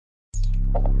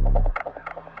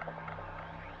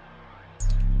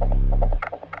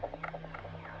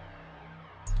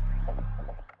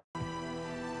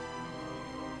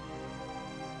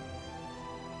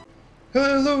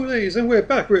Hello, ladies, and we're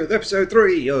back with episode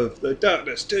 3 of The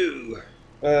Darkness 2.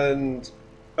 And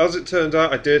as it turned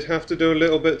out, I did have to do a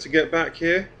little bit to get back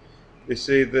here. You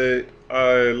see, the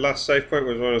last save point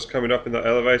was when I was coming up in that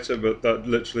elevator, but that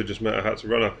literally just meant I had to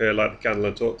run up here, light the candle,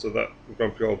 and talk to that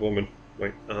grumpy old woman,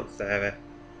 my Aunt Sarah.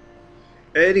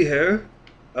 Anyhow,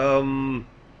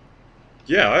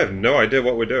 yeah, I have no idea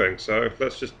what we're doing, so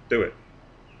let's just do it.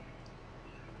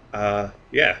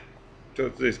 Yeah.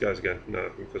 Talk to these guys again.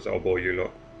 No, because I'll bore you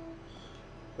lot.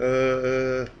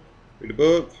 Read a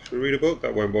book. Should we read a book?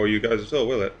 That won't bore you guys at all,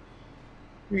 will it?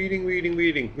 Reading.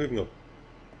 Moving on.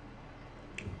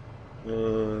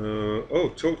 Oh,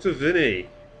 talk to Vinny.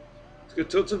 Let's go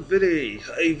talk to Vinny.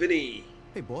 Hey, Vinny.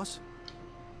 Hey, boss.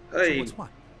 Hey, So what's what?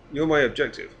 you're my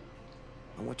objective.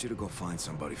 I want you to go find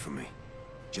somebody for me.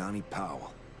 Johnny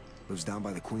Powell. Lives down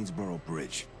by the Queensboro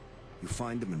Bridge. You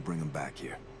find him and bring him back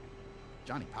here.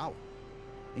 Johnny Powell.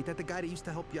 Ain't that the guy that used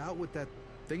to help you out with that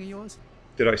thing of yours?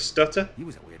 Did I stutter? He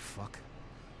was a weird fuck.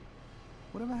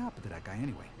 Whatever happened to that guy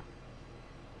anyway?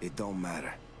 It don't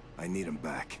matter. I need him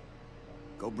back.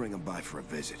 Go bring him by for a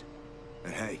visit.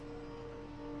 And hey,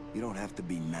 you don't have to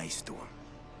be nice to him.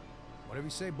 Whatever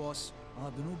you say, boss. I'll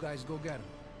have the new guys go get him.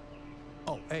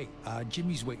 Oh, hey,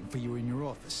 Jimmy's waiting for you in your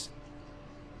office.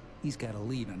 He's got a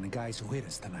lead on the guys who hit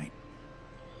us tonight.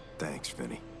 Thanks,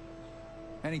 Vinny.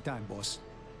 Anytime, boss.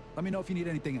 Let me know if you need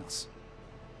anything else.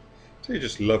 Do you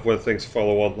just love when things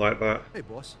follow on like that? Hey,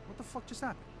 boss. What the fuck just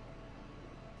happened?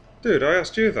 Dude, I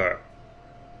asked you that.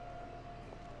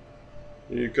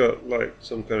 You got, like,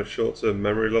 some kind of short-term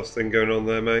memory loss thing going on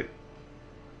there, mate?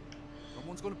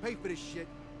 Someone's gonna pay for this shit.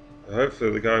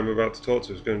 Hopefully the guy I'm about to talk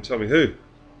to is going to tell me who.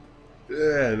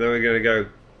 Yeah, and then we're going to go,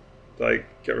 like,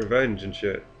 get revenge and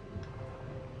shit.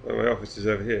 Oh, my office is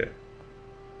over here.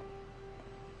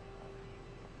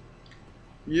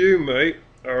 You, mate,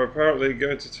 are apparently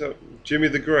going to tell Jimmy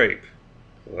the Grape.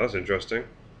 Well, that's interesting.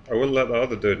 I wouldn't let the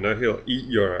other dude know. He'll eat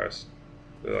your ass.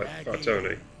 Like Fat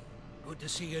Tony. Good to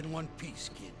see you in one piece,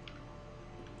 kid.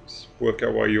 Let's work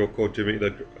out why you're called Jimmy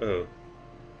the Oh.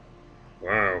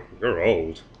 Wow, you're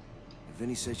old.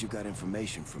 Vinny says you got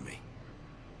information for me.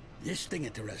 This thing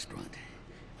at the restaurant.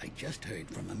 I just heard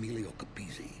from Emilio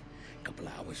Capizzi. A couple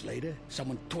of hours later,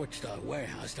 someone torched our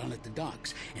warehouse down at the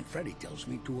docks, and Freddy tells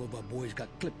me 2 of our boys got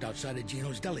clipped outside of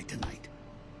Gino's Deli tonight.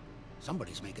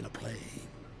 Somebody's making a play.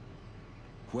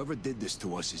 Whoever did this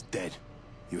to us is dead.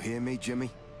 You hear me, Jimmy?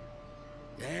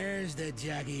 There's the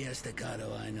Jackie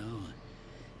Estacado I know.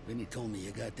 Vinny told me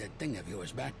you got that thing of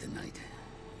yours back tonight.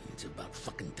 It's about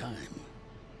fucking time.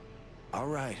 All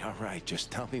right.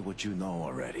 Just tell me what you know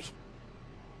already.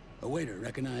 A waiter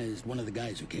recognized one of the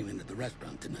guys who came into the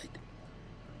restaurant tonight.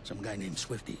 Some guy named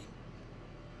Swifty.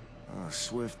 Oh,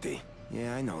 Swifty.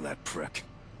 Yeah, I know that prick.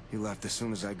 He left as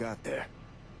soon as I got there.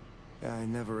 Yeah, I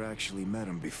never actually met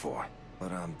him before,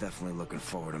 but I'm definitely looking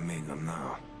forward to meeting him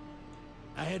now.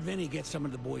 I had Vinny get some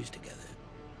of the boys together.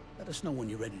 Let us know when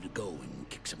you're ready to go and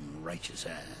kick some righteous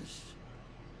ass.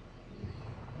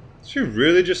 Did you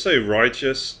really just say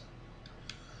righteous?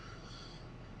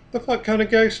 The fuck kind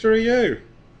of gangster are you?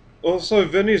 Also,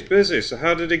 Vinny's busy, so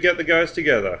how did he get the guys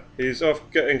together? He's off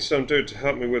getting some dude to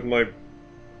help me with my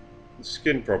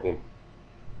skin problem.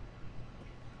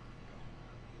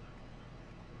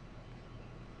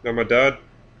 Now my dad,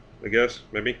 I guess,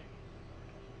 maybe.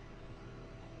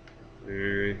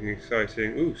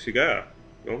 Exciting. Ooh, cigar.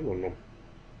 Nom nom nom.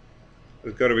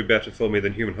 There's got to be better for me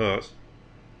than human hearts.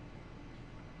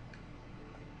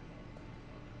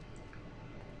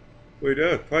 We do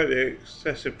have quite the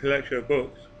excessive collection of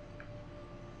books.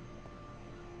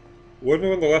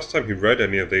 Wonder when the last time he read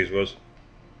any of these was.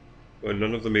 Well,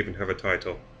 none of them even have a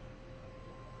title.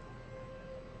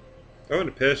 Oh, it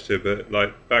appears to, but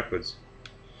like backwards.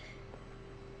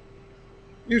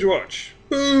 Use watch.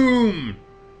 Boom!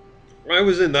 I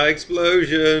was in that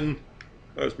explosion.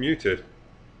 I was muted.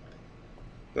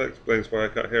 That explains why I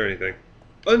can't hear anything.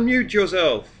 Unmute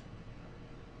yourself.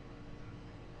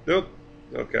 Nope.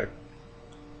 Okay.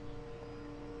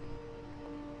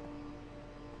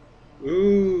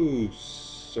 Ooh,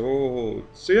 sword.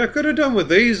 See, I could have done with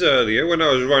these earlier when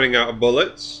I was running out of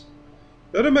bullets.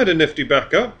 That'd have made a nifty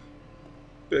backup.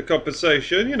 Bit of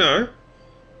compensation, you know.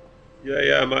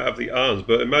 Yeah, I might have the arms,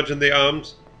 but imagine the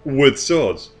arms with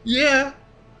swords. Yeah!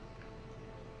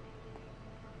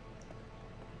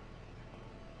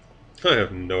 I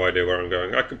have no idea where I'm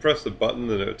going. I could press the button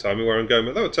and it would tell me where I'm going,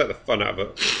 but that would take the fun out of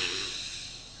it.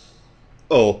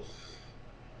 Oh.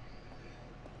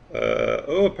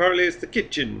 Oh, apparently it's the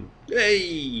kitchen.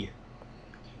 Hey!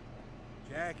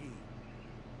 Jackie.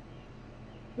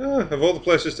 Ah, of all the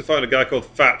places to find a guy called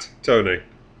Fat Tony.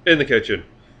 In the kitchen.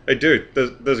 Hey dude,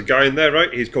 there's a guy in there,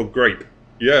 right? He's called Grape.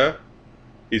 Yeah.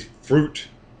 He's fruit.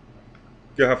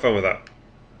 Go have fun with that.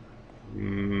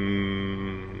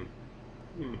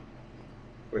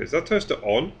 Wait, is that toaster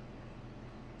on?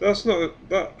 That's not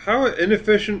that. How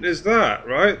inefficient is that,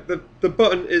 right? The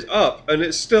button is up and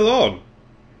it's still on.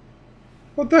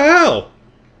 What the hell?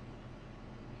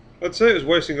 I'd say it was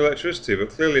wasting electricity, but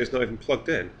clearly it's not even plugged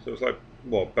in. So it's like,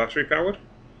 what, battery powered?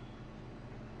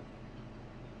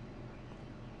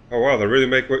 Oh wow, they really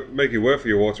make you work for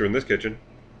your water in this kitchen.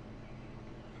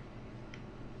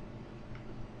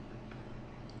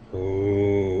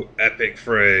 Oh, epic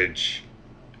fridge.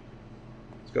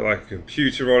 It's got like a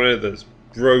computer on it that's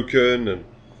broken, and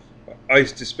an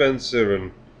ice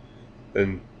dispenser,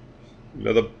 and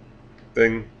another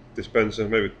thing dispenser,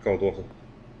 maybe cold water.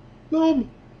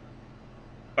 Nom!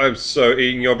 I'm so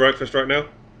eating your breakfast right now.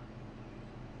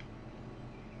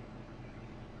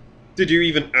 Did you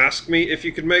even ask me if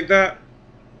you could make that?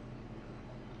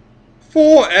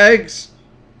 4 eggs!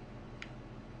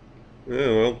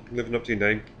 Oh well, living up to your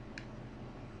name.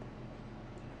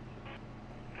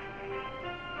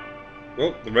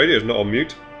 Well, the radio's not on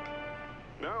mute.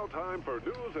 Now time for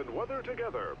news and weather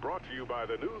together, brought to you by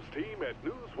the news team at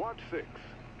News Watch 6.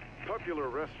 Popular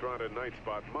restaurant and night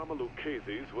spot Mama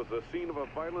Lucchese's was the scene of a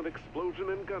violent explosion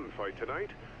and gunfight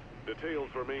tonight. Details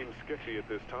remain sketchy at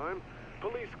this time.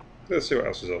 Police... Let's see what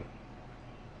else is on.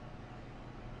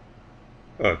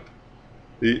 Oh.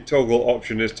 The toggle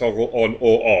option is toggle on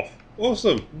or off.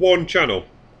 Awesome! 1 channel.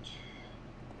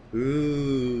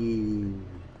 Ooh.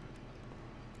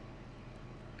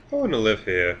 I want to live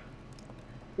here.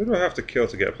 Who do I have to kill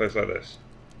to get a place like this?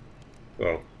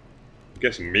 Well, I'm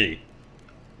guessing me.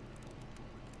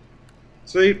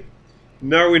 See?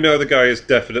 Now we know the guy is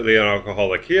definitely an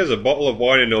alcoholic. He has a bottle of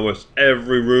wine in almost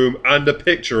every room and a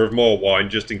picture of more wine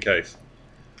just in case.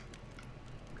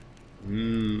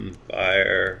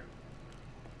 Fire.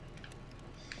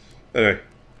 Anyway.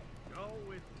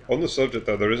 On the subject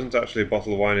though, there isn't actually a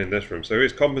bottle of wine in this room, so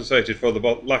he's compensated for the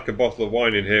lack of bottle of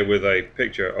wine in here with a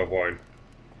picture of wine.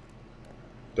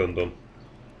 Dun dun.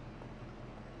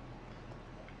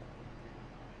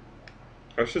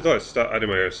 I should like start adding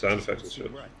my own sound effects and shit.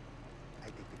 I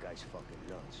think the guy's fucking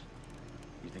nuts.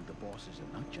 You think the boss is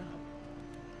a nut job?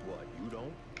 What, you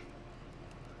don't?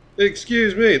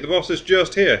 Excuse me, the boss is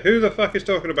just here. Who the fuck is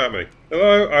talking about me?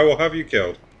 Hello, I will have you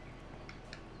killed.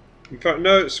 In fact,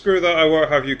 no, screw that, I won't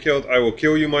have you killed. I will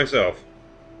kill you myself.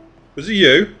 Was it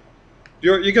you?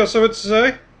 You got something to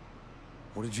say?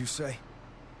 What did you say?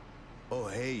 Oh,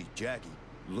 hey, Jackie.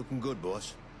 Looking good,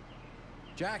 boss.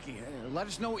 Jackie, let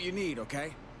us know what you need,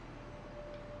 okay?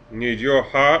 Need your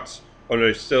heart on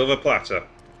a silver platter.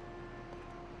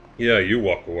 Yeah, you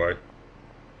walk away.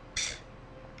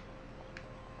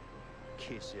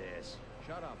 Kiss ass.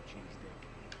 Shut up,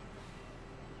 cheesesteak.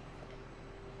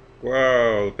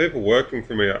 Wow, the people working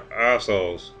for me are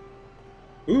assholes.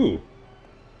 Ooh.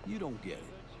 You don't get it.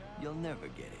 You'll never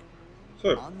get it.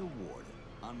 So, On the water,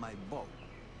 on my boat.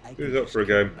 I who's can up just for a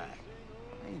kick game? back.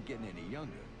 I ain't getting any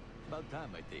younger. About time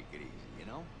I take it easy, you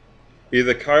know?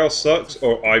 Either Kyle sucks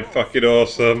or I'm fucking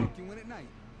awesome. You win at night.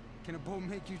 Can a boat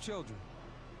make you children?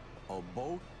 A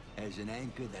boat as an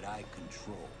anchor that I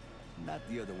control. Not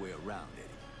the other way around,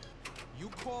 Eddie. You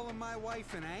calling my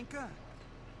wife an anchor?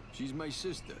 She's my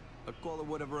sister. I call her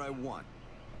whatever I want.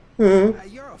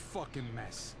 You're a fucking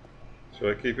mess.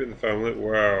 Should I keep it in the family?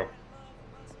 Wow.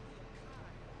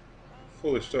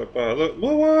 Fully stocked bar. Look,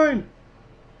 more wine!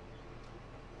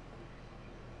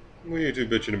 What are you two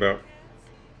bitching about?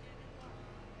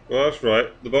 Well, that's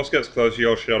right. The boss gets close, you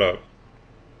all shut up.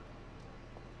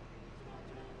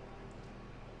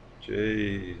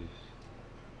 Jeez.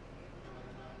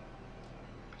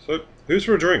 So, who's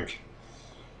for a drink?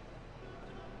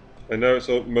 I know it's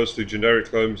all mostly generic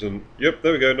clones and... Yep,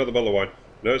 there we go, another bottle of wine.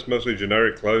 I know it's mostly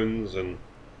generic clones and,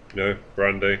 you know,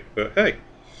 brandy, but hey.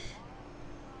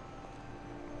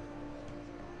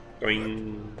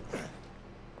 Boing.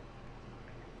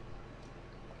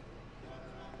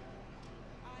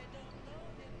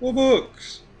 More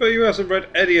books! Bet you hasn't read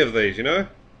any of these, you know?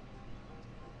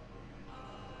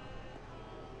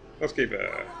 Let's keep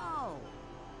it.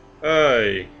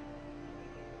 Hey.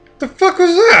 The fuck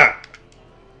was that?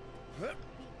 Be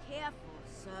careful,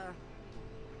 sir.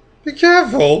 Be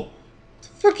careful! The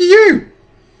fuck are you?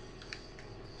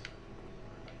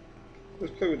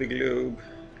 Let's play with the globe.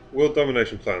 World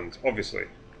domination plans, obviously.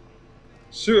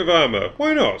 Suit of armor,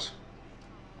 why not?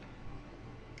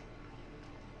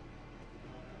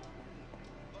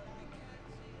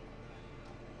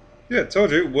 Yeah,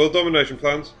 told you, world domination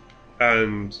plans.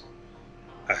 And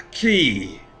a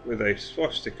key with a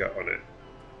swastika on it.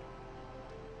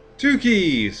 2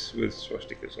 keys with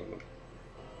swastikas on them.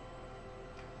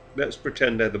 Let's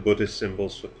pretend they're the Buddhist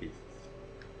symbols for peace.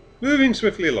 Moving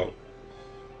swiftly along.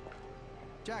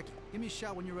 Jackie, give me a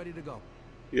shout when you're ready to go.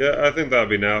 Yeah, I think that'll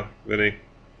be now, Vinny.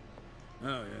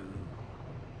 Oh, yeah.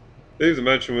 Leave the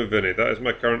mansion with Vinny. That is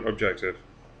my current objective.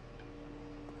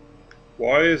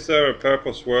 Why is there a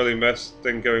purple swirly mess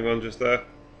thing going on just there?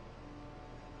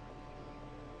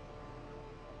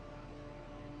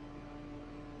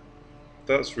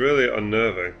 That's really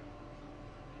unnerving.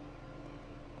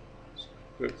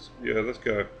 Let's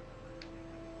go.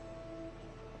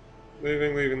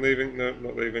 Leaving, leaving, leaving. No,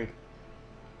 not leaving.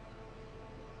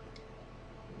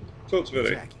 Talk to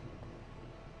Vinny. Jackie,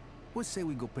 what say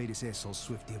we go pay this asshole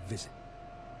Swifty a visit?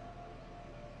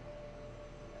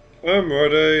 I'm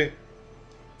ready.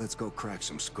 Let's go crack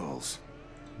some skulls.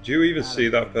 Do you even see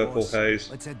that purple Boss, haze?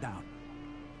 let's head down.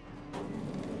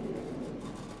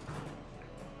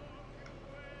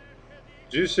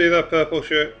 Do you see that purple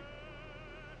shit?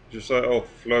 Just like all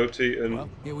floaty and Well,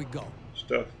 here we go.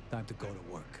 stuff. Time to go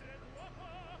to work.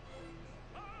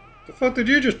 The fuck did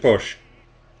you just push?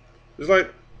 It's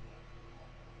like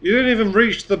you didn't even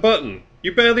reach the button.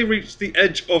 You barely reached the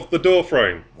edge of the door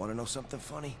frame. Want to know something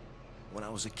funny? When I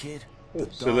was a kid, Oh, the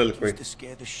dark soliloquy. used to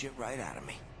scare the shit right out of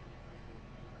me.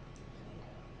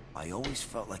 I always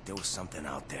felt like there was something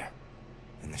out there,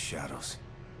 in the shadows,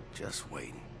 just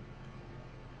waiting.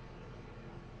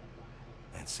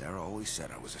 And Sarah always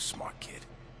said I was a smart kid.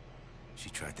 She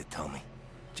tried to tell me,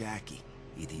 Jackie,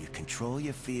 either you control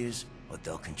your fears or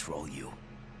they'll control you.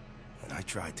 And I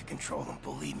tried to control them,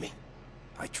 believe me.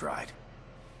 I tried.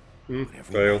 But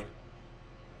every Fail. night,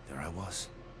 there I was,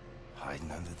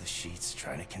 hiding under the sheets,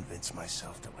 trying to convince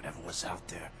myself that whatever was out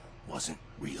there wasn't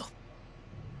real.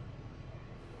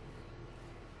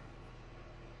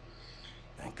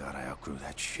 Thank God I outgrew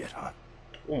that shit, huh?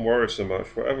 Don't worry so much.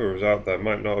 Whatever was out there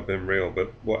might not have been real,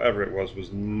 but whatever it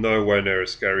was nowhere near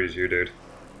as scary as you did.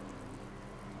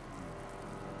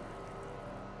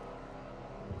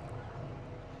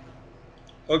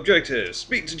 Objective: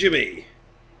 speak to Jimmy.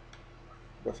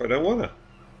 What if I don't wanna?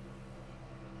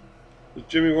 Was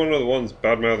Jimmy one of the ones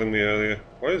bad-mouthing me earlier?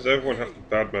 Why does everyone have to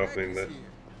bad-mouth me in this?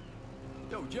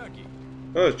 Yo, Jackie.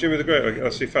 Oh, it's Jimmy the Great. I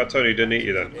see Fat Tony didn't eat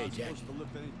you then. Hey, Jack,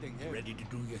 ready to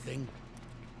do your thing?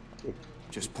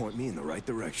 Just point me in the right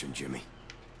direction, Jimmy.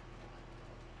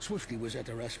 Swifty was at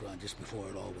the restaurant just before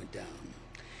it all went down.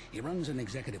 He runs an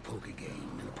executive poker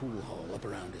game in a pool hall up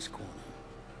around this corner.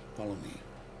 Follow me.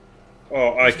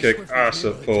 Oh, I This is kick Swifty's ass at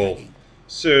neighborhood, pool. Jackie.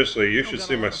 Seriously, you Don't should got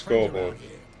see a my lot of friends scoreboard. around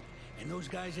here. And those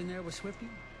guys in there with Swifty?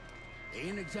 They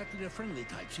ain't exactly the friendly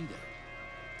types either.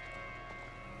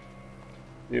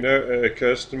 You know, it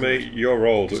occurs to me, you're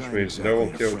old, which I'm means exactly no one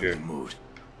in a killed friendly you. mood.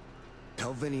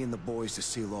 Tell Vinny and the boys to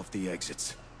seal off the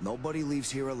exits. Nobody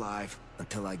leaves here alive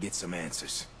until I get some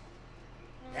answers.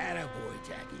 Attaboy,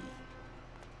 Jackie.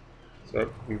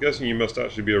 So, I'm guessing you must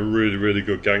actually be a really, really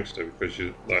good gangster because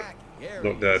you're, like,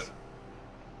 not dead.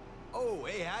 Oh,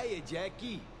 hey, hiya,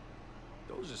 Jackie.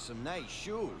 Those are some nice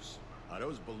shoes. Are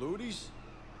those Belutis?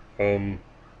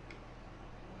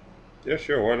 Yeah,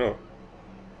 sure, why not?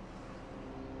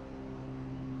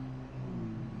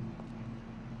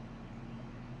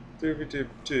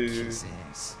 Dooby-dooby-doo.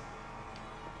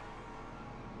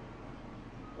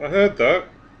 I heard that.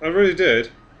 I really did.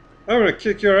 I'm gonna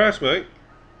kick your ass, mate.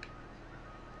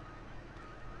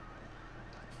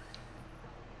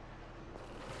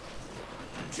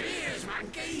 Cheers,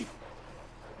 monkey!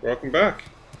 Welcome back.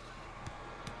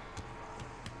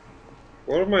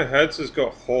 One of my heads has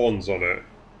got horns on it.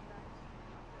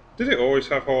 Did it always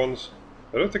have horns?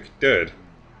 I don't think it did.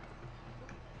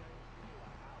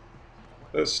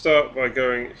 Let's start by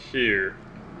going here.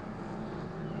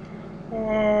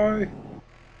 Hi!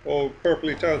 Oh,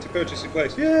 purpley talented purchasing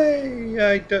place. Yay!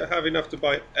 I don't have enough to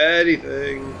buy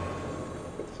anything.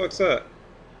 What the fuck's that?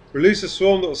 Release a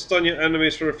swarm that will stun your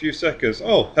enemies for a few seconds.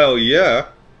 Oh, hell yeah!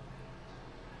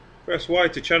 Press Y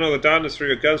to channel the darkness through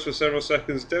your guns for several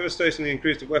seconds. Devastatingly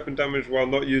increase the weapon damage while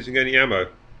not using any ammo.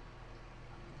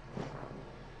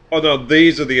 Oh no,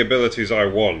 these are the abilities I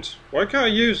want. Why can't I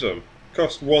use them?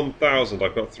 Cost 1,000,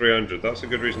 I've got 300. That's a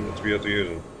good reason not to be able to use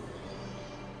them.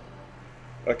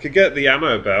 I could get the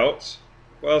ammo belt.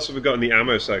 What else have we got in the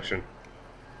ammo section?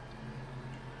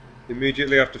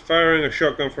 Immediately after firing, a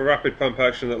shotgun for rapid pump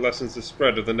action that lessens the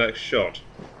spread of the next shot.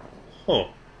 Huh.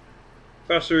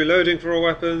 Faster reloading for all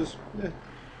weapons.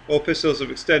 All pistols have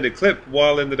extended clip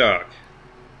while in the dark.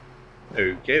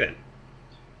 Okay then.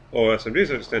 All SMGs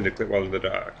have extended clip while in the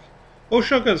dark. All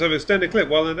shotguns have extended clip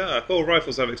while in the dark. All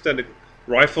rifles have extended...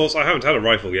 Rifles? I haven't had a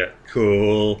rifle yet.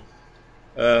 Cool.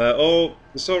 Oh,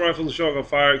 the assault rifle and the shotgun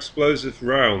fire explosive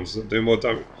rounds that do more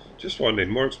damage. Just what I need,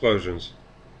 more explosions.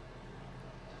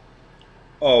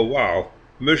 Oh wow.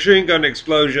 Machine gun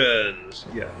explosions!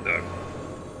 Yeah, no.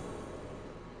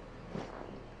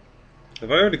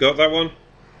 Have I already got that one?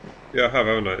 Yeah, I have,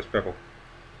 haven't I? It's purple.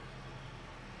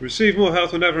 Receive more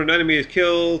health whenever an enemy is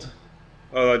killed.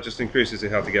 Oh, that just increases the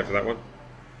health you get for that one.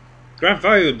 Grab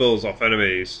valuables off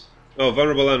enemies. Oh,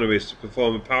 vulnerable enemies to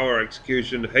perform a power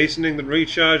execution, hastening the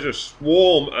recharge of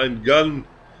swarm and gun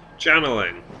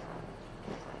channeling.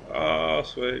 Oh,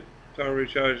 sweet. Power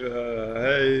recharge.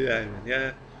 Hey,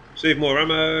 yeah. Receive more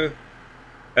ammo.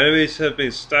 Enemies have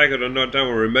been staggered or knocked down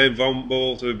will remain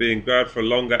vulnerable to being grabbed for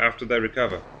longer after they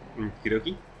recover. Okie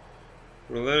dokie.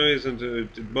 Roll enemies into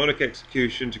demonic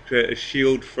execution to create a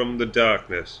shield from the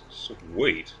darkness.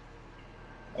 Sweet.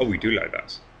 Oh, we do like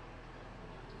that.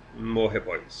 More hit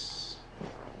points.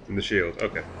 In the shield,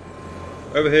 okay.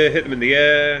 Over here, hit them in the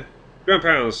air. Ground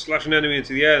pounds, slash an enemy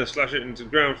into the air and slash it into the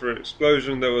ground for an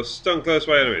explosion that will stun close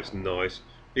by enemies. Nice.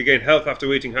 You gain health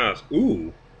after eating hearts.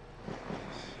 Ooh.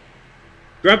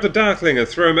 Grab the Darkling and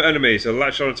throw him at enemies. He'll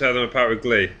latch on and tear them apart with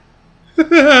glee.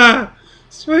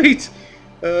 Sweet!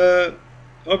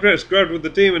 Objects grabbed with the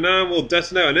demon arm will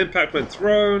detonate an impact when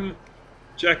thrown.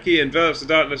 Jackie envelops the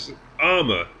darkness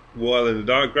armor while in the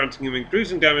dark, granting him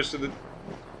increasing damage to the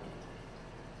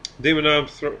demon arm.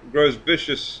 Grows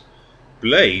vicious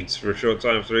blades for a short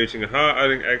time after eating a heart,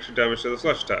 adding extra damage to the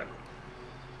slash attack.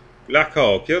 Black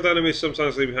hole. Killed enemies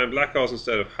sometimes leave behind black holes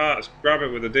instead of hearts. Grab it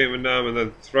with the demon arm and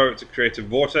then throw it to create a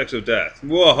vortex of death.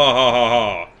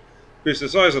 Wahahaha! Increase the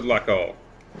size of the black hole.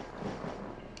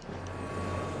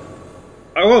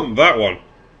 I want that one.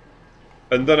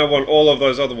 And then I want all of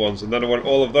those other ones. And then I want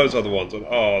all of those other ones. And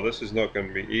oh, this is not going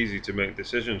to be easy to make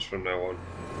decisions from now on.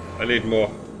 I need more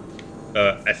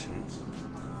essence.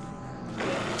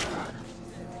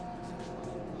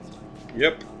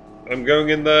 Yep. I'm going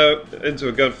in there into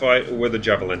a gunfight with a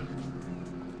javelin.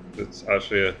 It's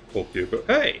actually a pull cue, but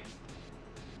hey!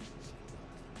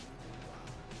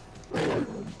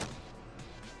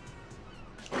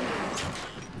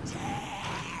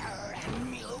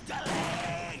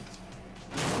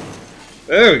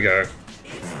 There we go.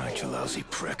 Alright, you lousy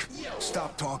prick.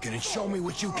 Stop talking and show me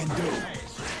what you can do.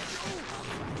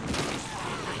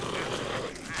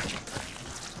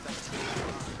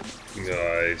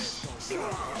 Nice.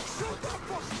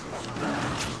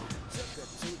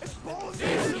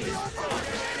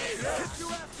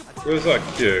 Where's that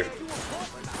cue?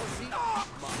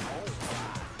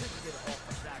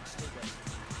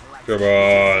 Come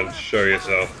on, show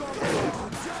yourself.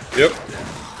 Yep,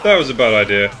 that was a bad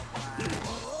idea.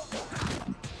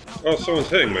 Oh, someone's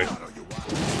hitting me.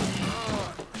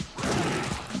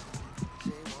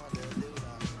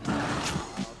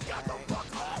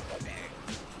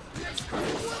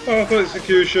 Oh,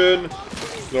 execution.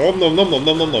 Nom nom nom nom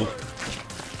nom nom nom.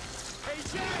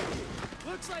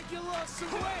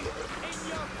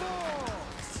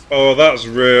 Oh, that's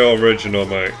real original,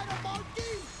 mate.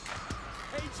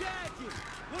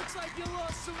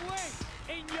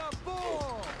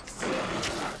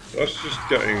 That's just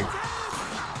getting...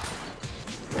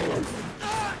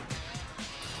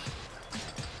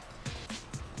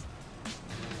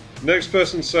 Next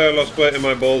person to say I lost weight in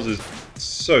my balls is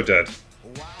so dead.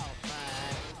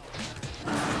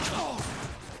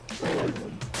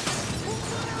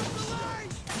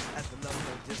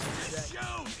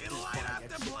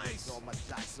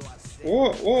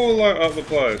 What will light up the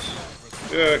place?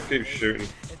 Yeah, keep shooting.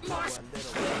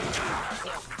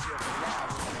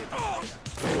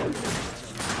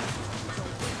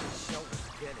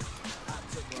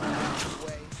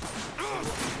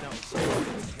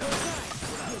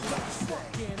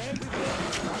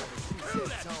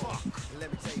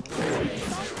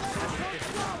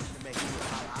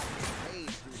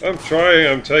 I'm trying,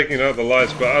 I'm taking out the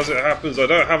lights, but as it happens, I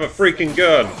don't have a freaking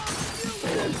gun!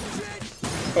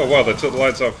 Oh wow, they took the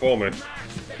lights out for me.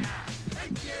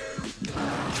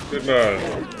 Good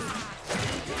man.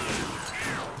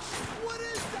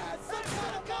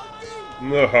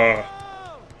 Nah.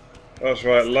 That's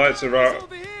right, lights are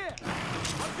out.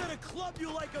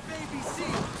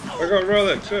 I got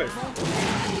relics, too.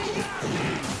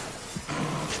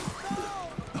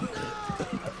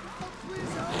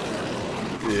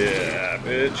 Yeah,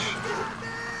 bitch.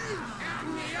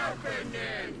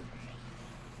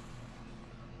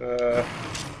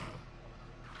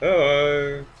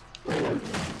 Hello.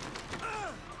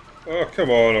 Oh, come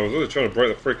on, I was really trying to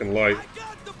break the freaking light.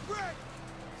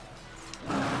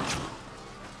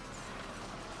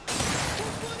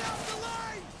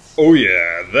 Oh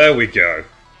yeah, there we go.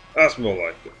 That's more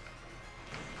like it.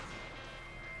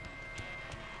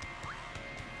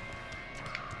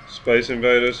 Space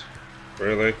Invaders?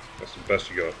 Really? That's the best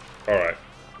you got. Alright.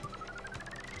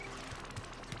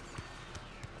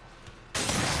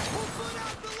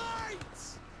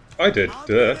 I did,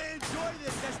 duh.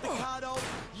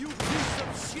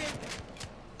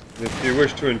 If you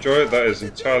wish to enjoy it, that is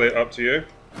entirely up to you.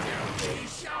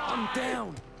 I'm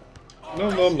down.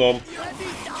 Nom nom nom.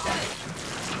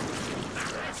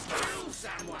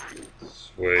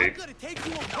 Sweet.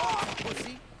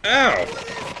 Ow!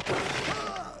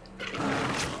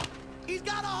 He's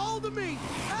got a hold of me.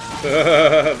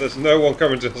 There's no one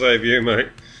coming to save you, mate.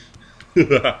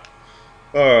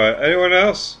 Alright, anyone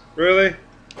else? Really?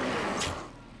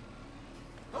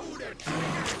 Hold the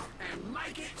trigger and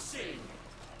make it sing.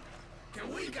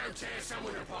 Can we go tear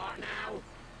someone apart now?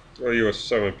 Oh, you are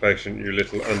so impatient, you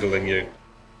little underling, you.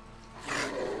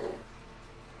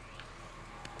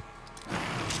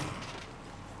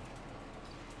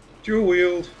 Dual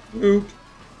wield. Whoop.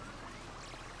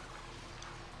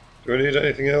 Do I need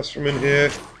anything else from in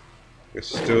here? It's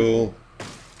still...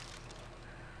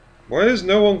 Why has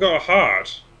no one got a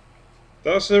heart?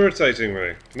 That's irritating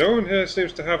me. No one here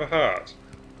seems to have a heart.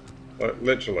 Like,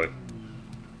 literally.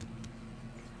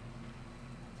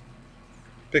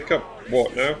 Pick up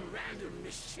what now?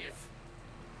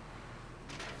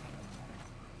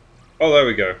 Oh, there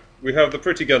we go. We have the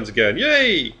pretty guns again.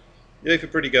 Yay! Yay for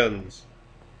pretty guns.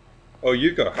 Oh,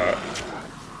 you got a heart.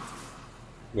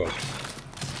 Well.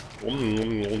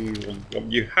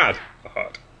 You had a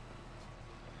heart.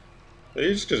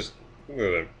 You just look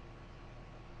at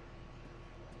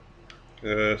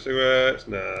them. Cigarettes?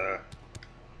 Nah.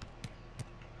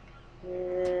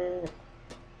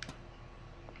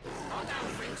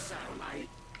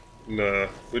 Nah,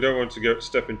 we don't want to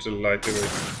step into the light, do we?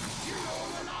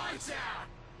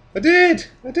 I did!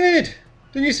 I did!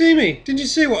 Didn't you see me? Didn't you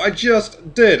see what I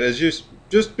just did as you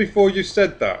just before you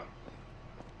said that?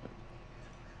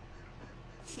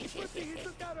 He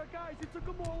took out our guys. He took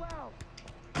them all out.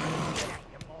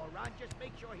 You moron. Just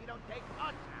make sure he don't take us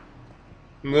out.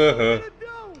 Uh-huh.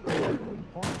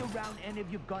 Point the round end of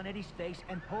your gun at his face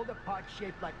and pull the part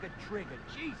shaped like a trigger.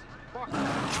 Jesus fucking.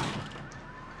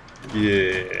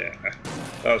 Yeah,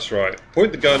 that's right.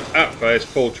 Point the gun at face,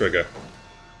 pull trigger.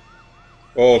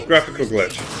 Or graphical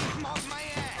glitch.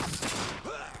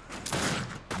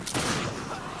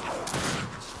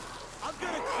 I'm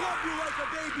gonna club you like a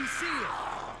baby seal.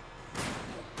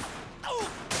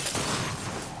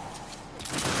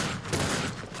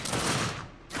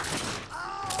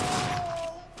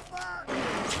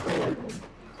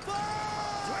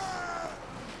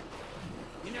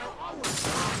 You know, I was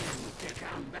trying to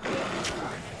come back.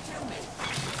 Tell me,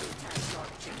 who takes our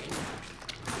chicken?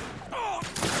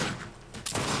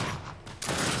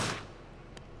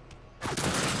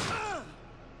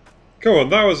 Come on,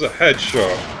 that was a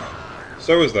headshot.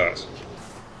 So was that.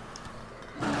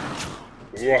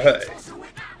 Why?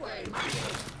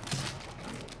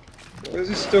 Why is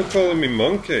he still calling me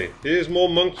monkey? He is more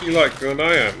monkey-like than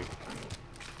I am.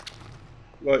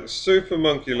 Like, super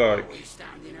monkey-like.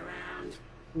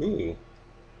 Ooh.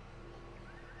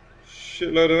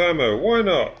 Shitload of ammo. Why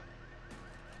not?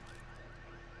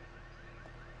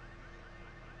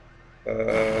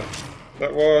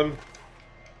 That one.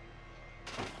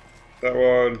 That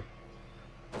one.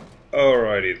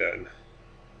 Alrighty then.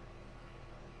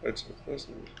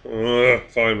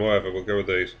 Fine, whatever. We'll go with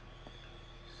these.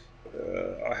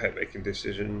 I hate making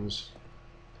decisions.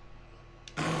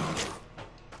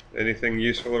 Anything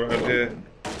useful around here?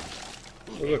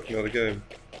 Oh look, another game.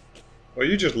 Oh,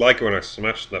 you just like it when I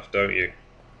smash stuff, don't you?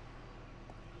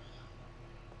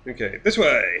 Okay, this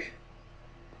way!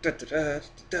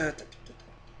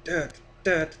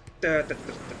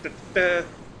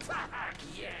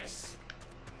 Yes.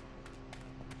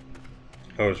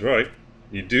 I was right.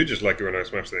 You do just like it when I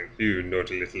smash things. You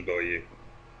naughty little boy, you.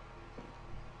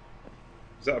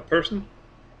 Is that a person?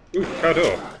 Ooh, cut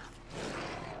off.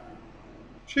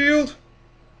 Shield!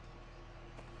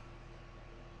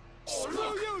 Screw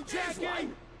you, Jackie!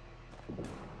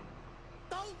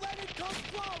 Don't let it come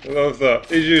close! I love that.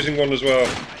 He's using one as well.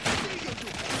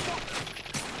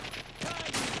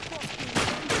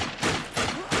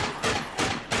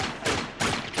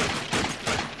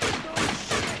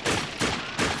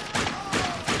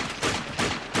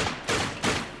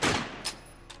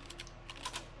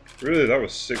 Really, that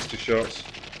was 60 shots.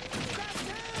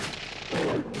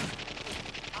 I'm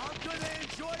gonna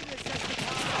enjoy this as the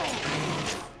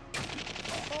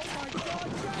Oh my God,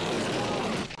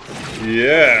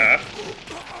 Yeah!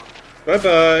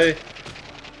 Bye-bye!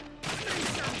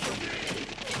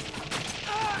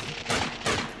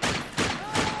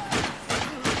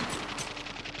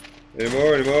 Any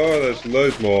more? Any more? There's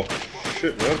loads more.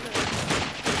 Shit, man.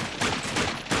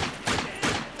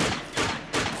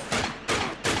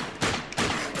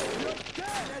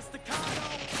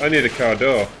 I need a car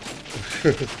door.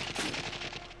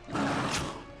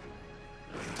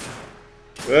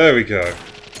 There we go.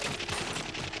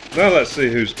 Now let's see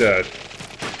who's dead.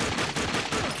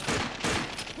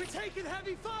 We're taking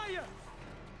heavy fire!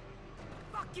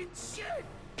 Fucking shit!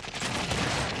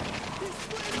 He's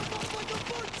spraying them up like a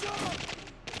butcher!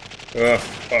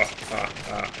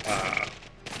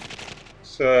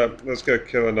 So, let's go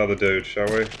kill another dude, shall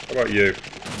we? How about you?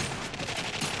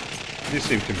 You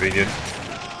seem convenient.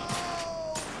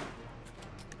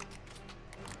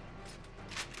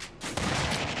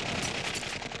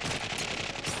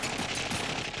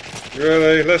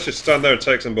 Really? Let's just stand there and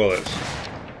take some bullets.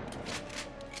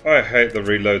 I hate the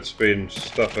reload speed and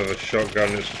stuff of a shotgun.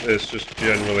 It's just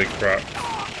generally crap.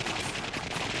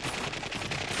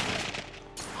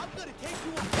 I'm gonna take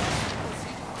you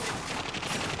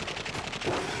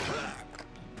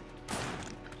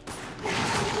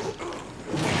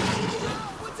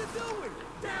what's it doing?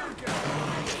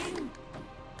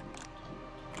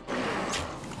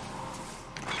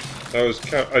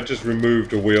 Down, I just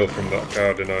removed a wheel from that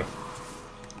car, didn't I?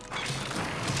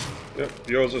 Yep,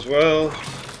 yours as well.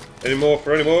 Any more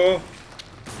for any more?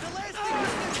 The last thing you're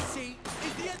gonna see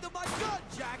is the end of my gun,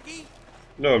 Jackie!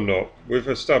 No, I'm not. We've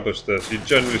established this. You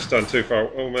generally stand too far.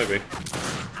 Oh, maybe.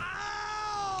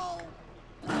 Ow!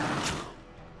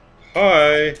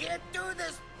 Hi! Can't do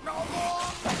this no more!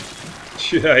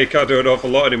 Yeah, you can't do an awful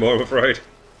lot anymore, I'm afraid.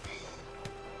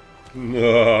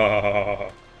 No.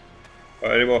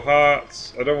 Right, any more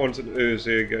hearts? I don't want an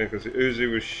Uzi again because the Uzi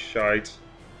was shite.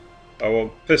 I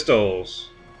want pistols.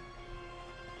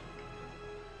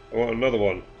 I want another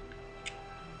one.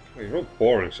 Oh, you're all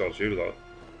boring, so I'll shoot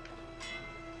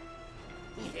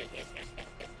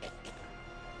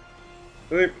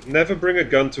that. Never bring a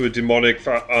gun to a demonic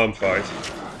arm fight.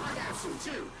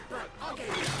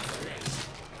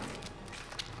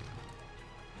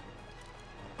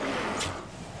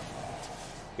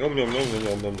 Nom nom nom nom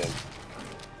nom nom nom.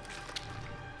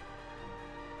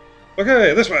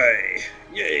 Okay, this way!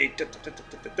 Yay!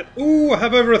 Ooh, I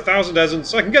have over 1,000 essence,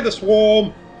 so I can get the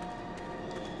swarm!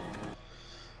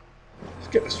 Let's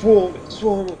get the swarm,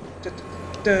 swarm.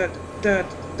 There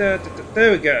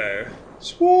we go.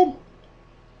 Swarm!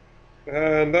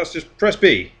 And that's just press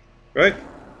B, right?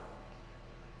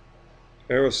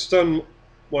 It will stun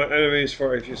my enemies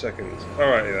for a few seconds.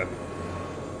 Alright then.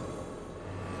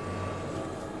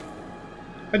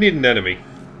 I need an enemy.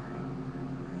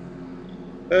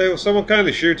 Hey, will someone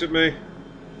kindly shoot at me?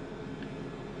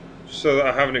 Just so that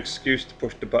I have an excuse to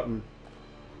push the button.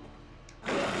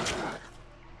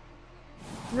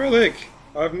 Relic!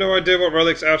 I have no idea what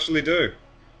relics actually do.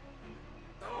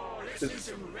 Oh, let's do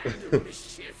some random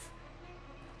mischief.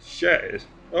 Shit.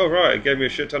 Oh right, it gave me a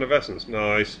shit ton of essence.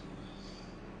 Nice.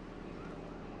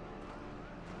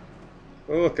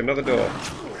 Oh look, another door.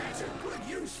 Oh, that's a good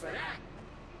use for that.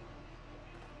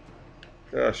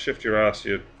 Ah, shift your ass,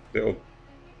 you little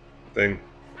thing.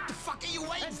 What the fuck are you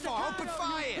waiting for? Open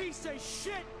fire! Piece of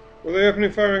shit! What are they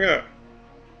opening firing at?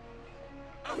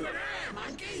 Over there,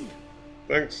 monkey!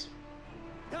 Thanks.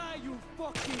 Die, you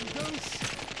fucking douche!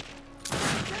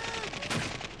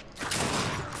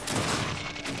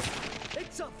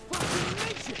 It's a fucking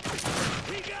mission!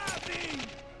 He got me!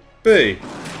 B. I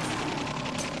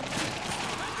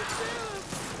can feel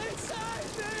him inside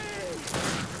me!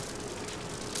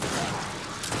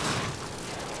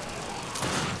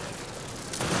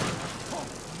 Oh,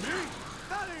 me?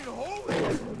 That ain't holy!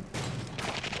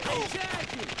 Hey,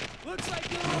 Jackie! Looks like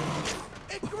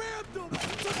it grabbed him!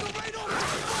 Took him right off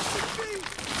his fucking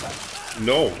feet!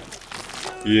 No.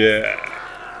 Yeah.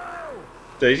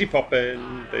 Daisy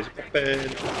poppin', Daisy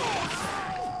poppin'.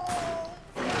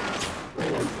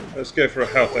 Let's go for a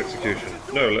health execution.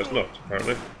 No, let's not,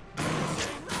 apparently.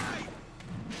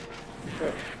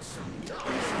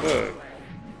 No.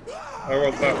 I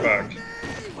want that back.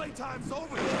 Playtime's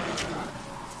over!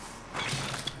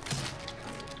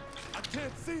 I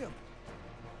can't see him!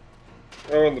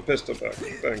 I want the pistol back.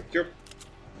 Thank you.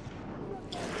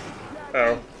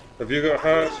 Ow. Have you got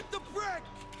heart? The brick!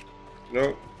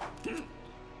 No.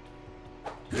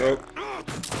 Nope.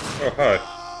 Oh, hi.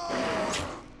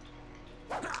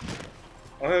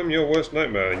 I am your worst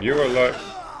nightmare, and you are like...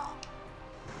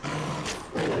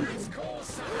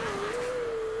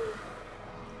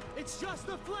 It's just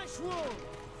a flesh wound!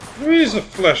 Who is a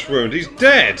flesh wound? He's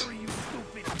dead!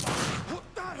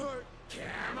 That hurt!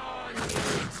 Come on, you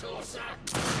saucer!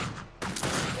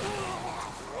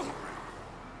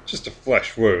 Just a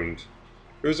flesh wound.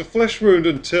 It was a flesh wound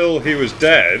until he was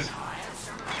dead.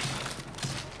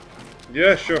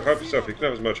 Yeah, sure, help yourself. You can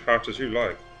have as much heart as you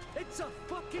like. It's a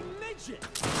fucking midget.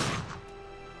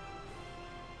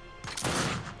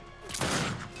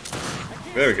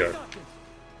 There we go.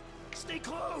 Stay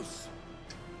close.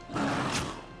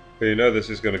 But you know this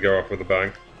is going to go off with a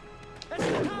bang.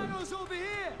 Chicago's over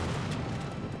here.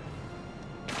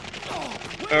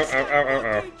 Ow, ow, ow, ow,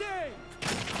 ow.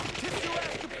 Kiss your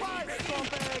ass goodbye,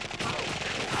 scumbag.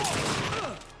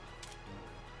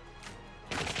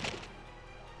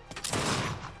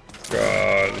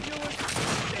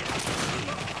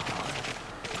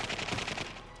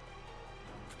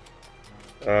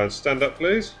 God. Stand up,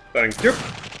 please. Thank you.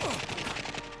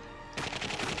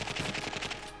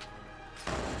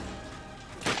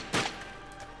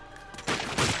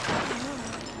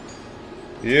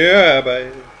 Yeah,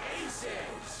 baby.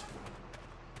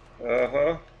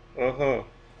 Uh-huh. Uh-huh.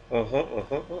 Uh-huh.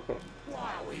 Uh-huh. Uh-huh.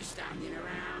 Why are we standing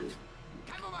around?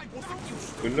 Come on,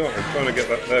 We're not. I'm trying to get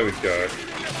that. There we go.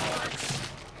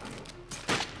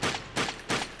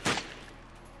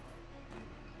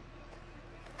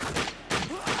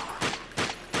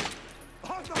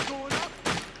 I'm not going up.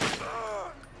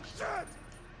 Shit.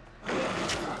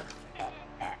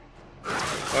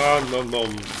 Ah, nom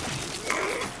nom.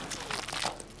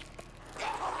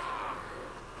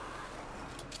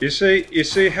 You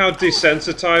see how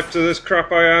desensitized to this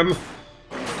crap I am?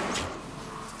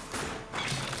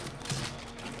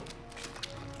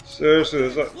 Seriously,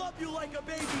 there's like... Club you like a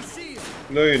baby seal.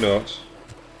 No, you're not.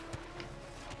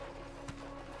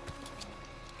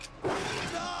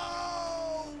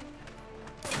 No!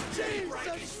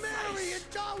 Jesus, Mary, and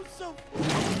Joseph!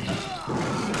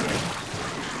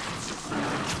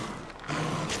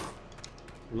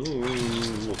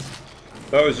 Ooh.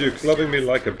 That was you clubbing me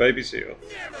like a baby seal.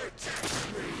 never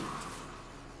touch me.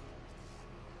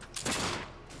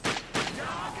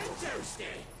 Dog and toasty.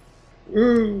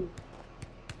 Woo!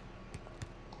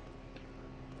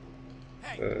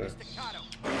 Hey, Mr. Cotto.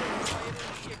 Why you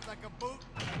didn't shake like a boot?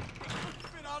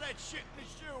 Fit all that shit in the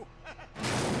shoe.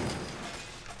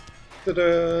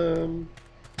 Ta-da!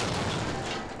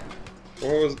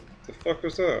 What was the fuck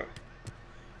was that?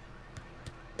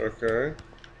 Okay.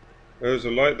 There's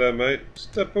a light there, mate.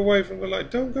 Step away from the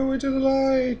light. Don't go into the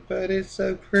light, but it's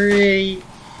so pretty.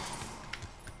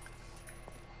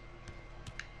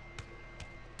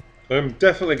 I'm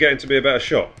definitely getting to be a better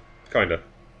shot. Kinda.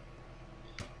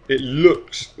 It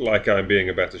looks like I'm being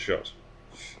a better shot.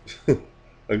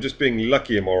 I'm just being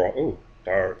lucky and more. Oh,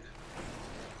 dark.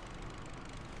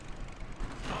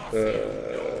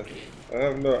 I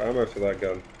have no ammo for that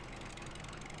gun.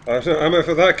 I have no ammo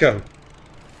for that gun.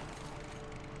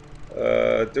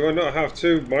 Do I not have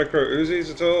 2 micro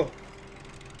Uzis at all?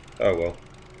 Oh well.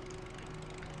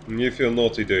 You feel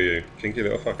naughty, do you? Kinky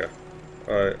little fucker.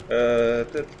 Alright,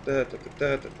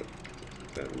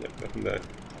 nothing there.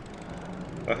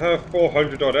 I have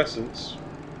 400 odd essence.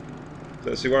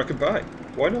 Let's see what I can buy.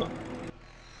 Why not?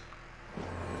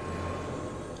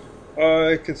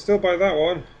 I can still buy that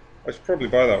one. I should probably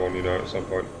buy that one, you know, at some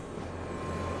point.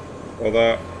 Or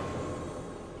that.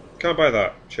 Can't buy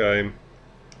that. Shame.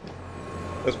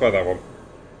 Let's buy that one.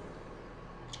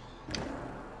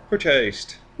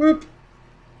 Purchased. Whoop!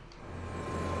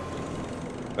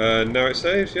 Now it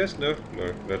saves? Yes? No?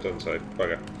 No, that doesn't save.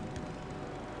 Bugger.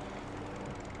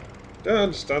 Don't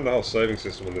understand the whole saving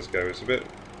system in this game. It's a bit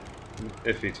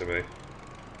iffy to me.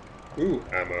 Ooh,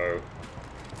 ammo.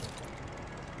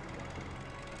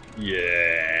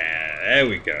 Yeah, there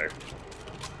we go.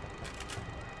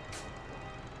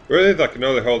 Really? That can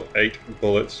only hold 8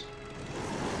 bullets.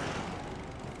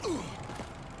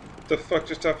 What the fuck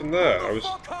just happened there? I was...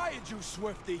 Fuck hired you,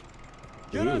 Swifty.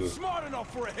 You're not smart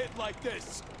enough for a hit like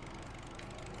this.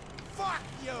 Fuck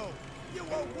you! You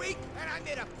were weak and I'm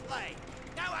gonna play.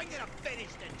 Now I'm gonna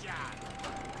finish the job.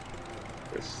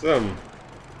 This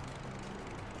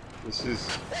is...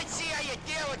 Let's see how you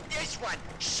deal with this one,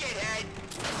 shithead.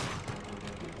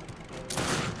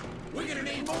 We're gonna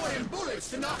need more than bullets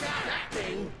to knock out that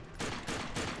thing.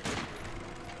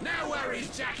 No worries,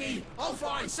 Jackie. I'll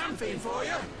find something for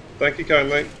you. Thank you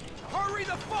kindly. Hurry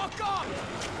the fuck up!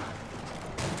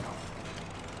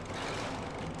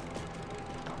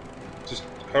 Just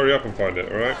hurry up and find it,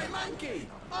 alright? Hey, monkey!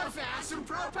 I found some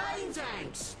propane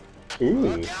tanks. Ooh.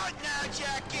 Look out now,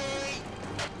 Jackie!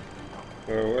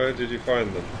 Oh, where did you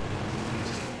find them?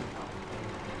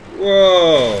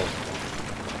 Whoa!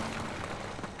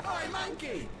 Hey,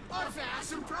 monkey! I found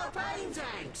some propane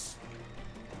tanks.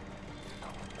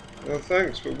 Oh,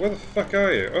 thanks, but where the fuck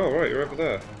are you? Oh, right, you're over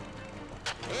there.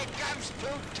 Here comes 2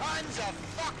 tons of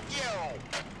fuck you!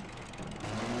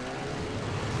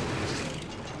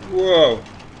 Whoa.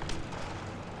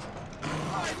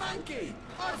 Hi, Monkey!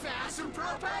 I found some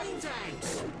propane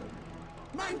tanks!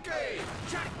 Monkey!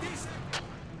 Check this out!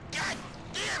 God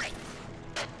damn it!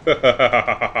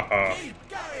 Keep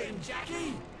going,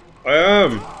 Jackie! I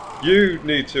am. You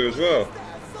need to as well.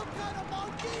 Some kind of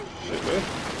monkey? Shit, man.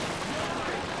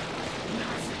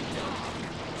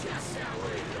 Just how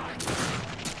we like it.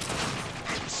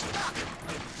 I'm stuck!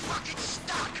 I'm fucking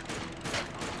stuck!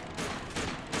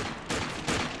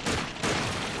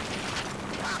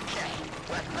 Okay,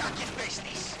 we're back in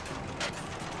business.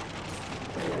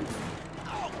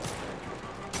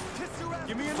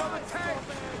 Give me another tank.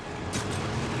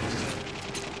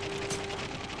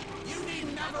 You need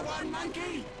another one,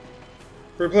 Monkey?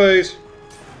 Please.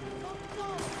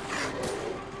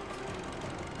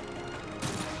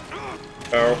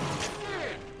 Ow.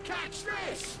 Here, catch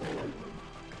this!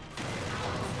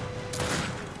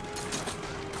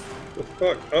 The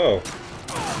fuck? Oh.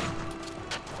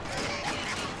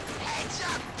 Heads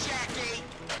up, Jackie!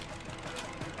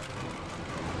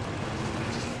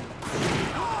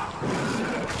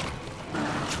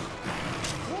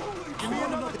 Give me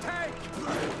another tank.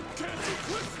 Candy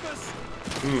Christmas.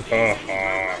 Ha ha.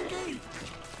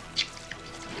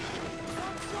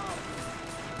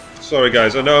 Sorry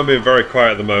guys, I know I'm being very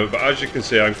quiet at the moment, but as you can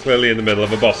see I'm clearly in the middle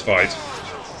of a boss fight.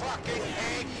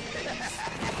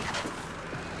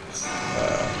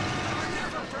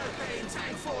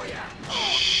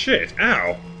 Shit,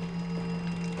 ow!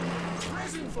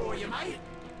 Present for you, mate.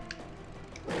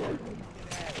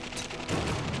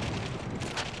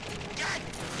 God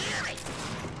damn it!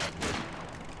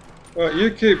 Right,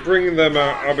 you keep bringing them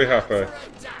out, I'll be happy.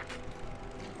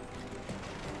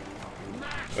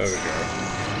 There we go.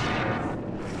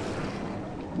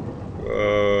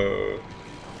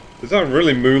 Is that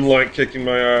really moonlight kicking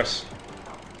my ass?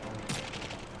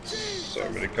 So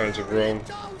many kinds of wrong.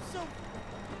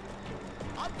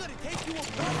 I'm gonna take you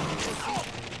apart.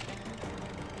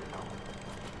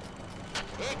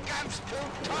 Here comes 2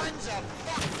 tons of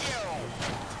fuck you!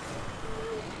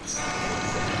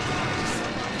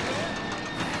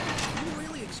 You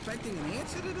really expecting an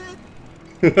answer to that?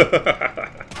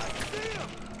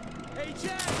 Hey,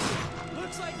 Jack.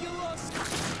 Looks like you lost.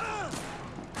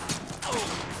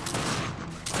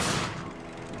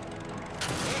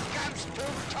 Here comes 2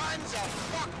 tons of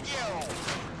fuck you!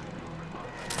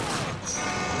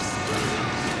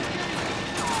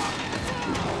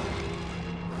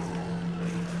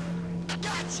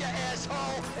 Gotcha,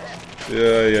 asshole!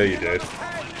 Yeah, you did.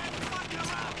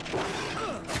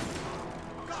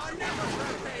 Got another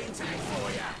propane tank for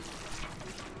ya!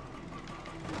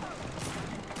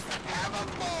 Have a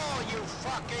ball, you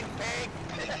fucking pig!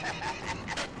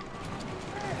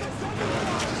 There's some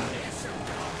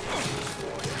coffee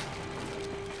for ya.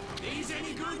 These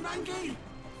any good, Monkey?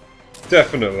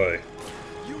 Definitely.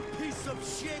 You piece of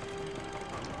shit.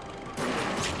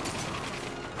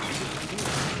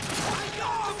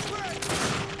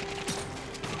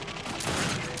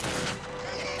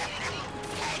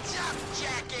 Heads up,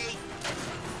 Jackie!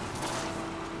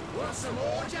 Want some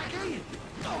more, Jackie?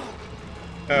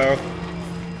 Ow.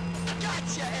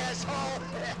 Gotcha, asshole!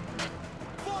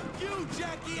 Fuck you,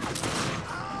 Jackie.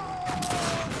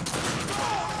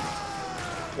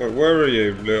 Wait, where are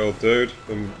you, little dude?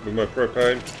 With my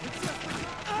propane?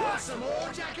 Want some more,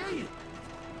 Jackie?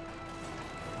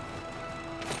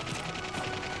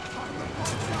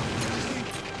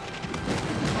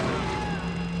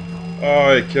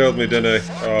 Oh, he killed me, didn't he?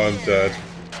 Oh, I'm dead.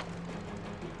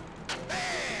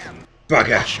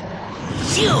 Bugger!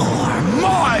 You're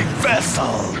my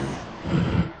vessel!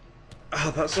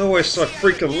 Oh, that's always so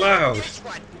freaking loud. This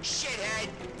one, shithead!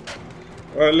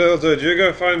 Alright, little dude, you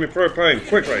go find me propane,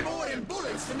 quickly. More than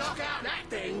bullets to knock out that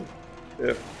thing.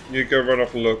 Yep, you go run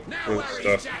off and look No for worries,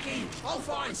 stuff. Jackie. I'll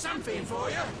find something for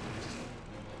you.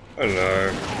 I don't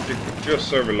know, you're just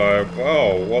so reliable.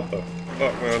 Oh, what the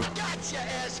fuck, man. Gotcha,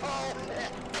 asshole!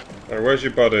 Alright, where's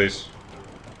your buddies?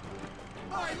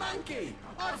 Hi, Monkey.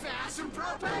 I found some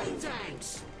propane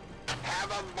tanks.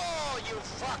 Have a ball, you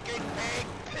fucking pig!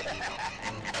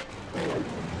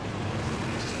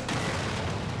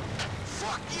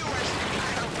 Fuck you,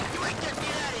 Escalado! You ain't getting me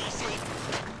that easy!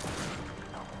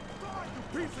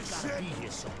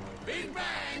 Big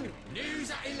Bang! News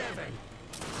at 11.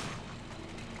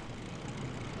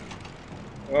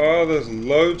 Oh, there's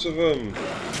loads of them.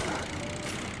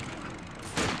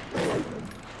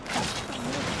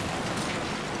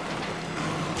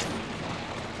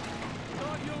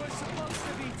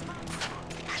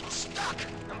 I'm stuck!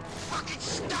 I'm fucking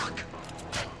stuck!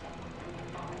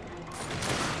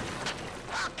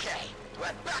 Okay,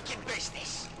 we're back in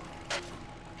business.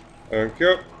 Thank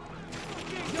you.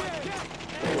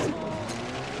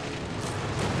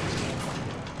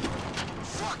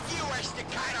 Fuck you,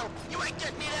 Estacado! You ain't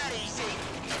getting me that easy!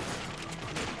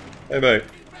 Hey mate.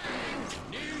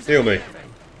 Heal me.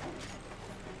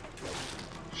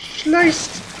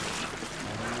 Sliced!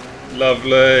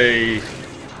 Lovely!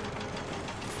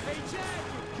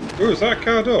 Ooh, is that a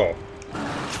car door?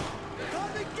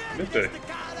 Nifty.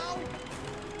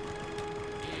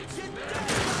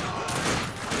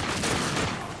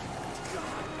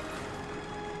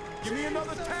 Give me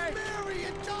another tank!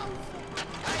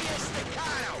 Hey,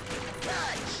 Estacado!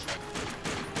 Catch!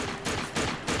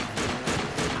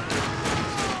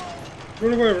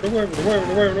 Run away, run away, run away, run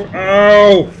away, run away.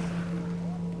 Ow!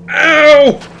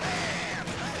 Ow!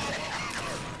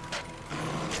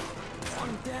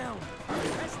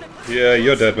 Yeah,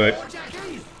 you're dead, mate.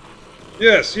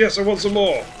 Yes, yes, I want some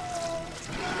more.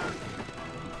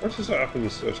 How does that happen in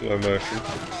such low motion?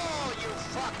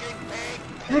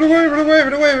 Run away, run away,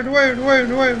 run away, run away, run away,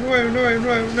 run away, run away, run away, run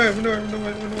away, run away, run away, run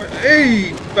away, run away.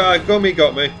 Hey! Bad gummy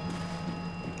got me.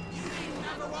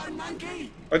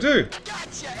 I do.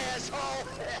 Gotcha, asshole!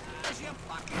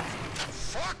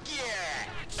 Fuck yeah!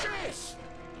 Trish!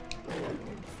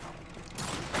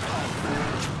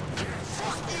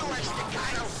 Fuck you,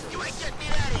 Estacado! You ain't getting me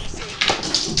that easy!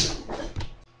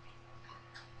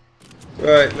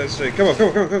 Right, let's see. Come on, come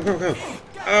on, come on, come on, come on.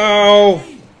 Ow!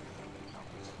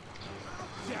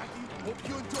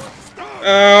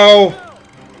 Ow!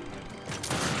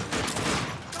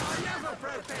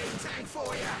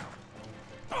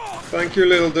 Thank you,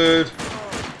 little dude. Here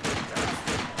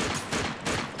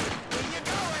you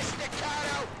go,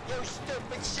 Estacado! You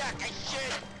stupid sack of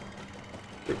shit!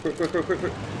 Quick, quick, quick, quick, quick,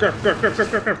 quick. Grab, grab, grab, grab,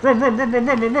 grab, grab. Run, run, run, run,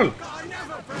 run, run, run. Got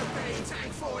another propane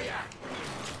tank for ya!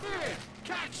 Here,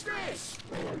 catch this!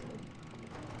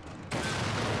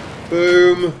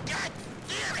 Boom. God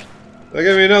damn it! Now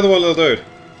give me another one, little dude.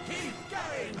 Keep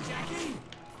going, Jackie!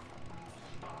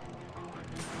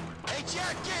 Hey,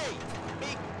 Jackie!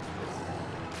 Big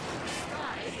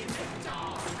sky in the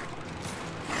dark!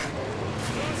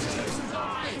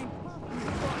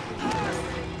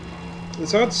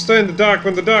 It's hard to stay in the dark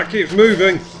when the dark keeps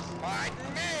moving.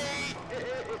 Pardon me!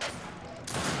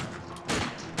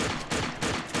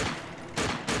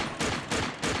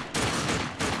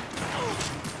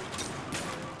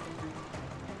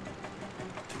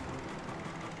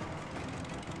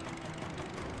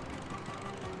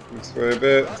 This way a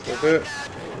bit, this way a bit.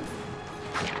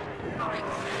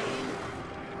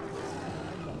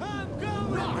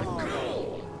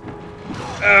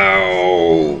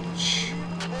 Ouch!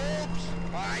 Oops!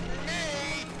 Pardon me!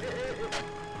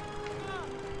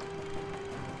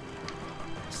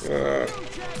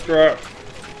 Crap.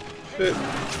 Shit.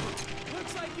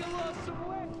 Looks like you lost some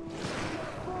weight.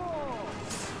 Oh,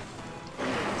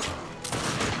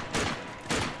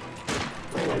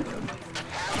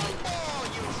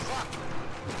 you fuck!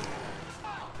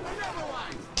 Another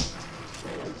one!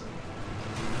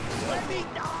 Let me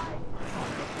die!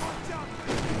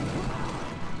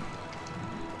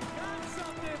 Got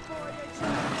something for you,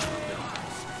 Johnny.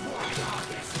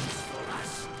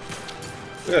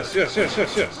 Yes, yes, yes,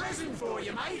 yes, yes. Prison for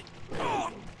you, mate!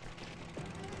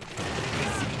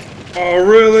 Oh,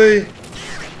 really?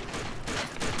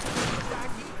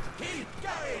 Keep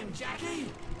going,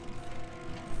 Jackie!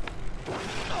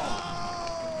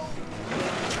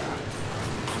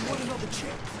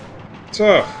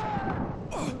 Tough.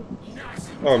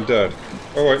 Oh, I'm dead.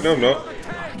 Oh, wait, no, I'm not.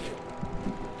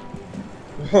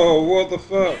 Oh, what the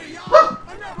fuck?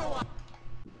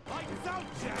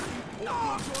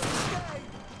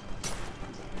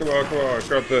 Come on,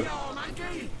 grab the...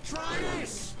 Try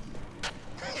this!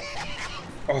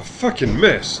 Oh, I fucking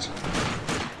missed.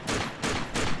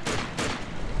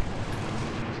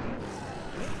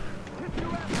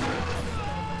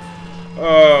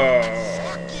 Oh,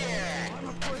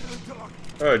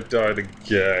 I died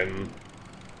again.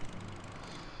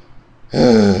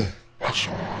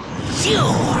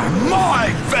 You're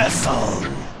my vessel!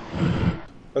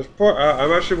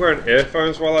 I'm actually wearing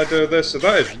earphones while I do this, so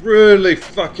that is really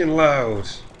fucking loud.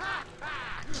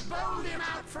 Bowled him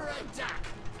out for a duck!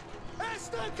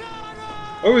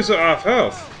 Estacado! Oh, he's at half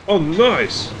health. Oh,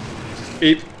 nice.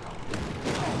 Eep.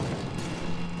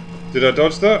 Did I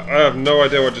dodge that? I have no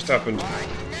idea what just happened.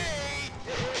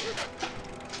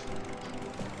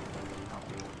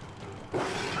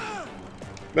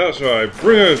 That's right.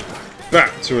 Bring us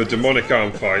back to a demonic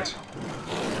arm fight.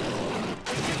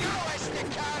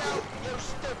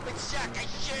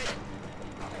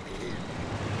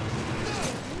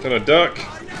 Can I duck?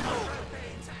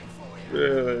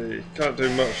 Really? Can't do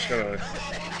much, can I?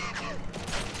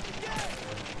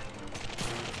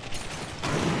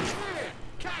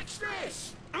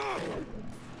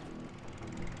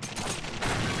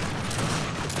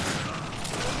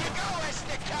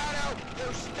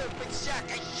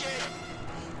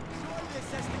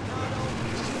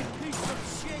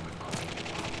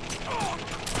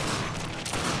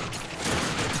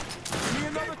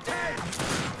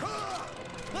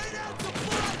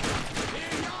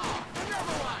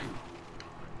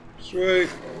 Sweet.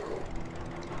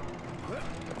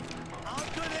 I'm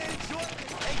gonna enjoy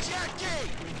this. Hey, Jackie!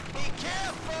 Be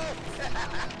careful!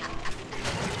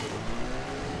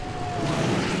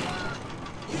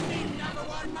 You need another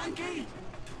one, monkey?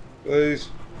 Please.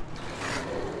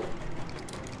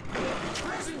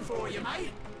 Prison for you,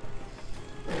 mate.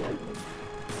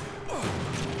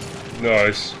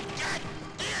 Nice. God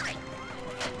damn it!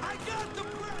 I got the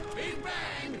bread. Big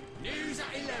bang! News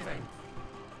at 11.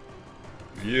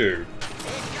 You. Here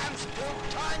comes 2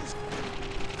 tons.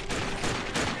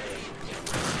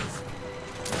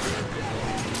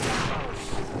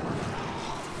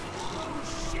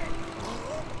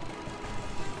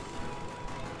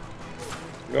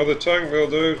 Another tank will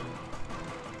do.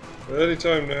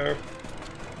 Anytime now.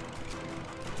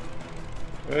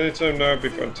 Anytime now would be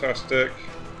fantastic.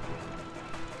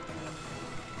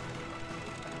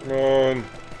 Come on.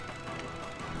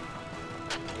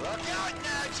 Look out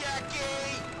now,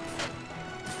 Jackie!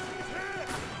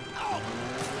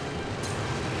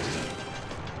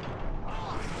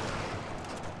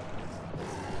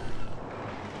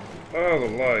 Oh, the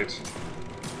light.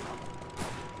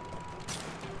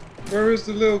 Where is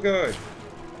the little guy?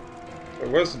 Oh,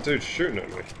 where's the dude shooting at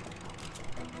me?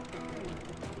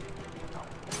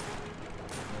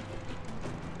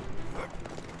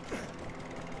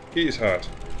 He's hot.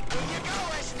 Here you go,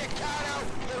 Estacado,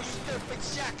 you stupid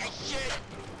sack of shit!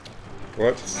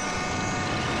 What?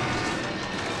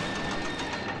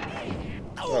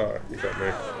 Ah, you got me. I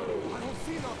don't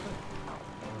see nothing.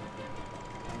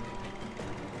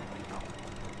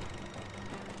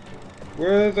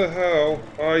 Where the hell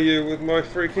are you with my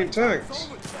freaking tanks?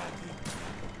 Over,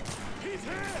 Jackie. He's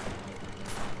here.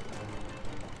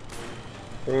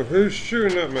 Well, who's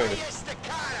shooting at me? Hey,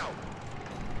 Estacado!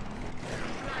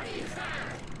 Bloody hell!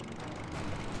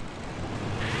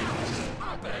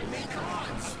 I'll burn me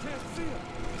cards! Can't see him.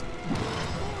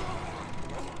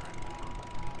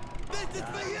 This is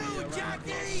for you,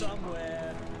 Jackie.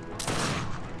 Somewhere.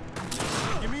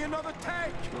 Give me another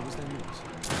tank. What was that news?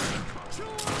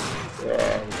 How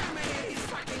many of these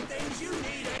fucking things you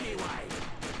need anyway?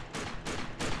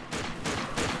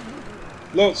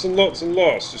 Lots and lots and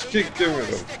lots. Just keep giving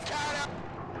them. Estacado!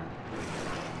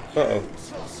 Uh-oh.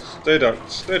 Stay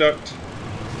ducked. Stay ducked.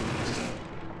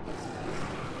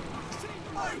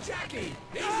 Oh, Jackie!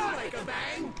 These will make a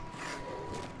bang!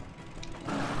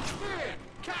 Here,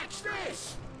 catch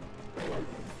this!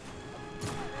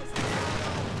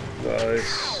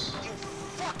 Nice. You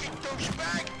fucking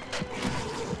douchebag!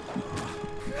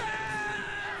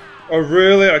 Oh,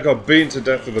 really? I got beaten to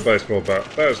death with a baseball bat.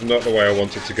 That is not the way I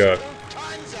wanted to go.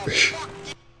 Tons of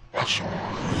fuck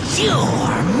You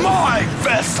are my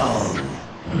vessel!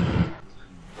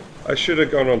 I should have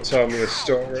gone on Tell Me a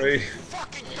Story.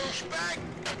 fucking douchebag!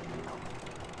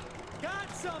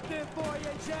 Got something for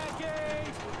you,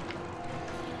 Jackie.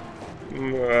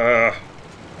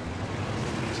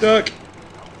 Duck.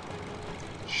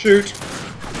 Shoot.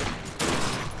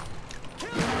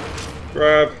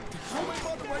 Grab.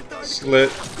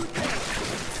 Slit.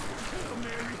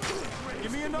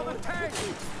 Give me another tank.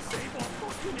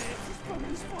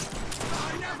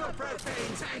 Another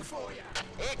propane tank for you!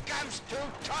 Here comes 2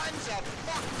 tons of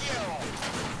fuck you!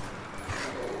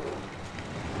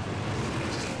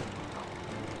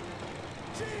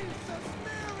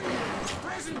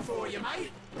 Present for you,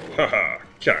 mate! Haha.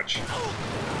 Catch.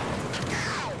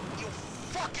 Ow! You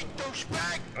fucking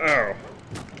douchebag! Ow.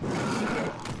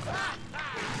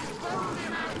 Throw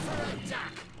him out for a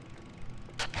duck!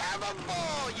 Have a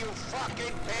ball, you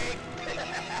fucking pig!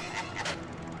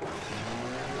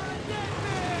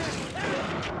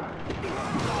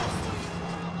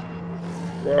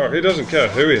 Wow, he doesn't care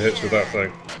who he hits with that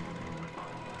thing.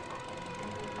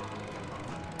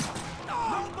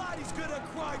 Nobody's gonna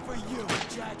cry for you,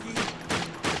 Jackie.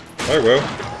 I will.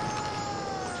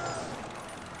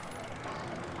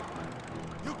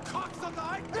 You cocksucker!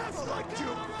 I never liked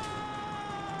you.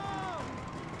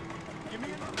 Give me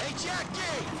another. Hey,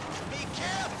 Jackie! Be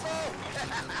careful!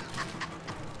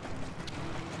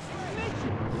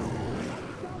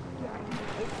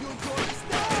 Hope you enjoy the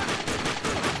start.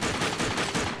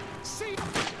 See.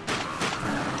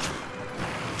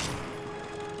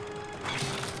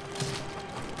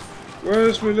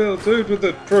 Where's my little dude with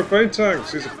the propane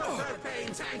tanks? He's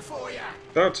Propane tank for you!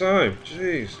 about time.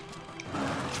 Jeez.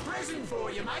 Present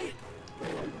for you, mate!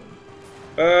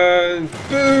 And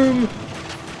boom!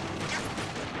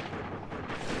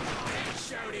 That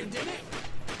showed him, didn't it?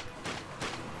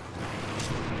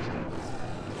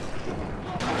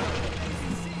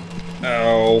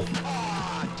 Ow.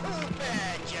 Aw, too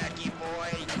bad, Jackie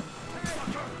boy!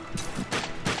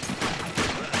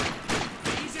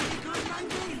 Easy,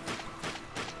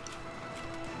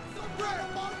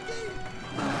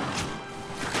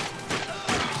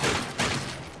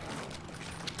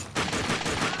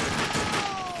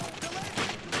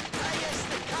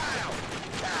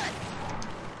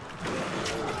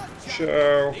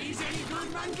 Ciao. These any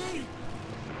good, monkey?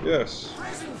 Yes.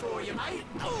 Present for you, mate.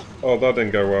 Oh, that didn't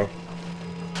go well.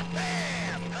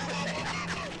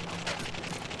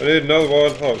 I need another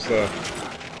one. Oh, it's there. I'm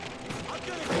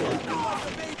gonna kill you like a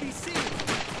baby seal.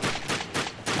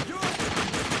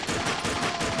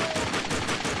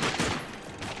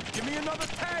 Give me another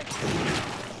tank.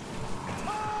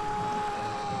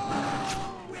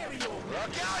 Where are you?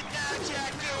 Look out now,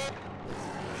 Jackie.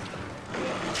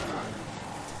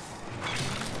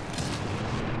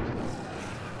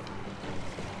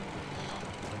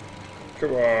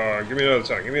 Come on, give me another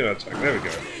tank. Give me another tank. There we go.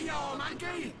 Here you are,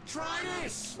 monkey. Try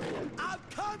this. I'm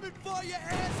coming for you,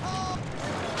 asshole.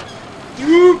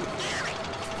 Whoop.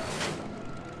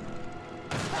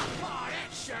 Oh,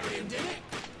 that showed him, did it?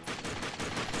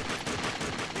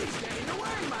 He's getting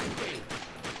away, monkey.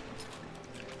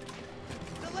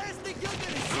 The last thing you're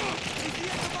gonna see is the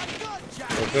end of my gun, Jack.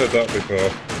 I've heard that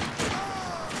before.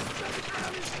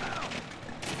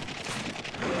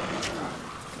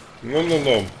 Nom nom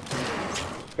nom.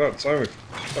 About time we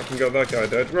fucking got that guy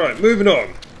dead. Right, moving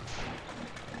on.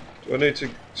 Do I need to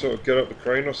sort of get up the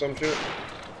crane or some shit?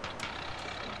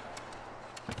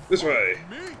 This way.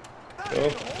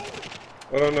 No?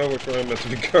 I don't know which way I'm meant to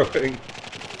be going.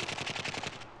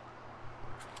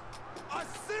 I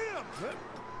see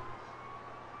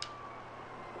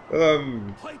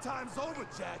him. Playtime's over,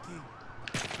 Jackie.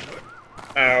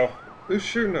 Ow. Who's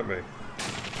shooting at me?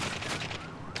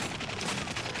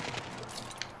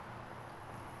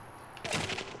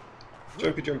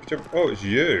 Jumpy, jumpy, jump. Oh, it's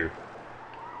you.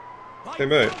 Hey,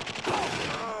 mate.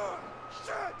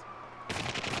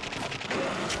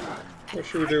 What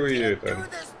should we do with you, then?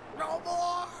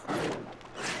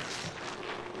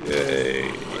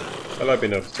 Yay. I like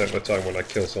being able to take my time when I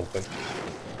kill something.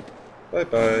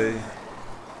 Bye-bye.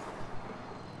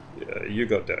 Yeah, you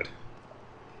got dead.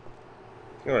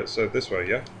 Alright, so this way,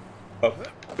 yeah? Up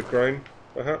the crane,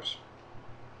 perhaps?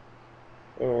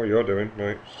 I don't know what you're doing.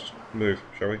 Right, just move,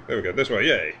 shall we? There we go, this way,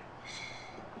 yay!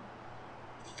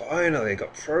 Finally,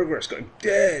 got progress, got him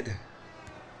dead!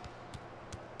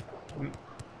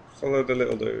 Follow the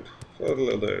little dude. Follow the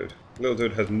little dude. Little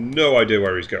dude has no idea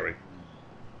where he's going.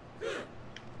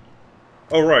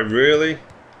 Oh, right, really?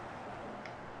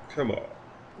 Come on.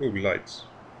 Ooh, lights.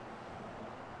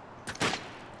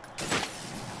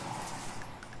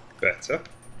 Better.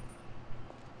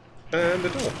 And the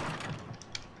door.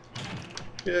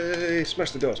 Yay!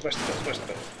 Smash the door, smash the door, smash the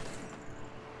door.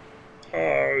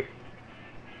 Oh!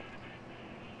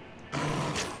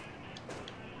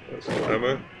 That's some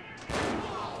ammo.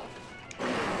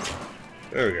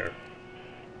 There we go.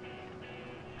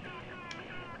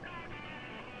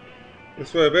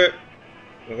 This way a bit,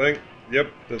 I think.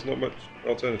 Yep, there's not much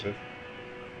alternative.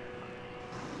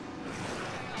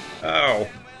 Ow!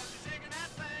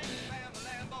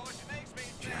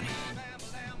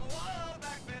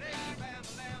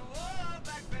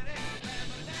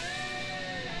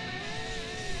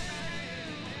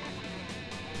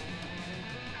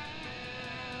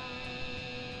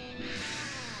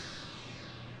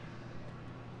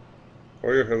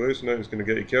 All you're hallucinating is going to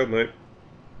get you killed, mate.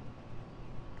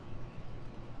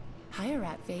 Hi,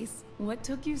 Ratface. What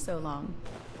took you so long?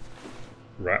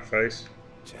 Ratface?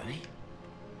 Jenny?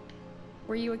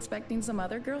 Were you expecting some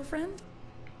other girlfriend?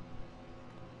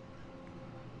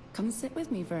 Come sit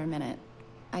with me for a minute.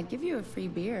 I'd give you a free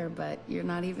beer, but you're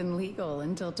not even legal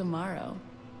until tomorrow.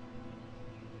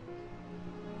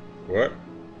 What?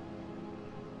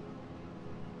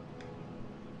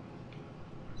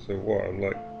 So what, I'm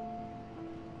like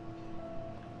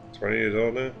 20 years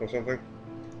old now, or something?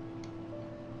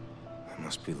 I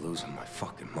must be losing my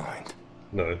fucking mind.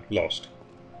 No, lost.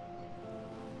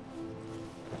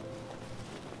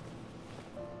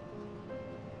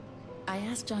 I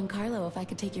asked Giancarlo if I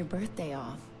could take your birthday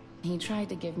off. He tried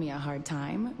to give me a hard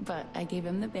time, but I gave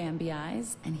him the Bambi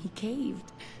eyes, and he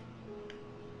caved.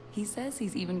 He says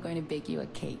he's even going to bake you a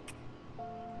cake.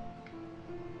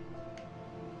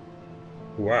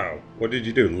 Wow, what did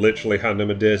you do? Literally hand him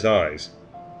a deer's eyes?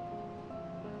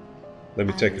 Let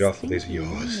me take it off, these are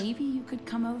yours. Maybe you could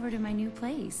come over to my new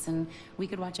place, and we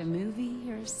could watch a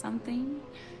movie or something.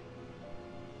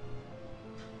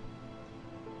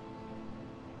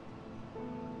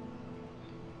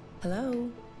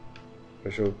 Hello?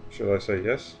 Should I say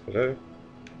yes? Hello?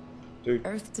 Dude.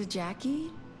 Earth to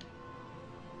Jackie?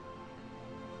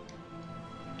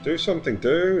 Do something,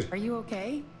 dude! Are you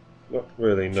okay? Not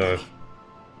really, no.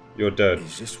 You're dead.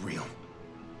 Is this real?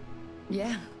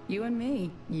 Yeah, you and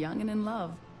me, young and in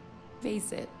love.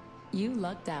 Face it, you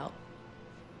lucked out.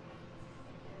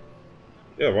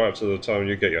 Yeah, right up to the time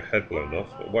you get your head blown off,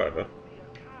 or whatever.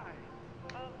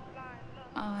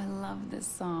 this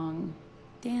song.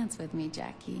 Dance with me,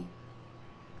 Jackie.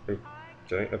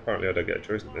 Okay, apparently I don't get a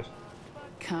choice in this.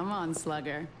 Come on,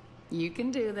 Slugger. You can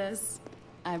do this.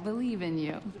 I believe in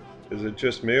you. Is it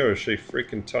just me or is she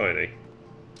freaking tiny?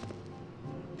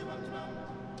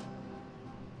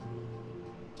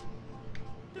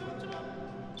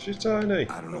 She's tiny.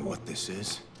 I don't know what this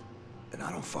is, and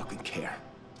I don't fucking care.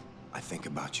 I think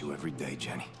about you every day,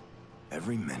 Jenny.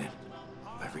 Every minute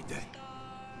of every day.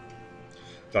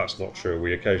 That's not true.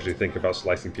 We occasionally think about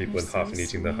slicing people in half and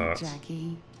eating their hearts.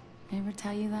 Jackie, I ever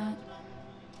tell you that?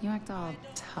 You act all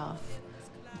tough,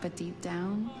 but deep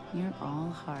down, you're all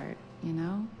heart, you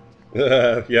know?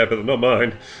 Yeah, but not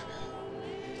mine.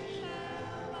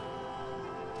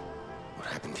 What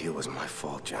happened to you was my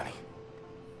fault, Johnny.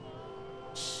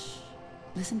 Shh.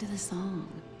 Listen to the song.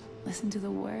 Listen to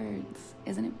the words.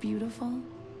 Isn't it beautiful?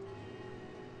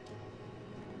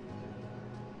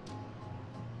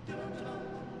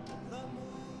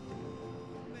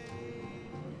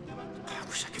 I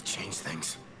wish I could change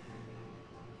things.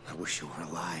 I wish you were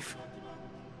alive.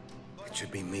 It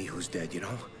should be me who's dead, you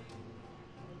know?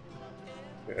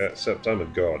 Yeah, except I'm a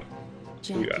god.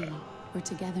 Jackie, Yeah. we're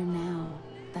together now.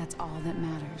 That's all that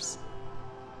matters.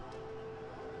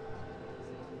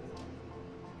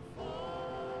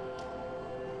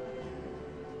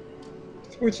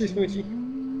 Smoochy, smoochy.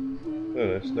 Oh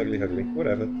no, snuggly huggly.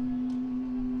 Whatever.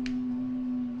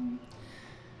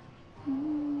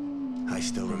 I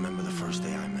still remember the first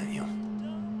day I met you.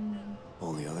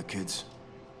 All the other kids,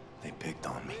 they picked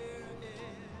on me.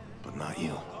 But not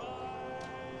you.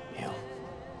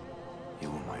 You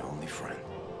were my only friend.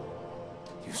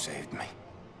 You saved me.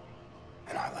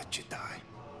 And I let you die.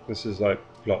 This is like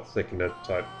plot thickener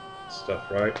type stuff,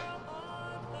 right?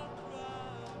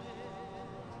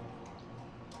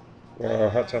 Wow, I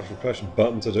had to have to push a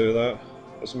button to do that.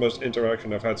 That's the most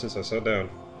interaction I've had since I sat down.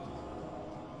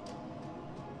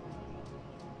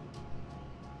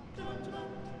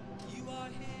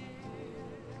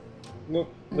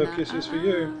 Nope, no kisses for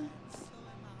you.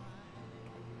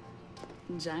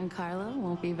 Giancarlo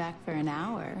won't be back for an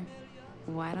hour.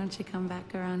 Why don't you come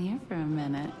back around here for a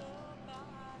minute?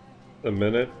 A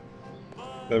minute?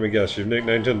 Let me guess, you've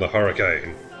nicknamed him the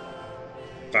Hurricane.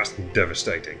 Fast and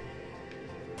devastating.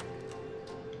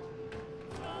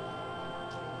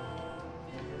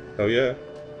 Oh yeah.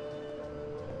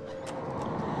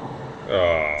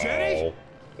 Oh, Jenny?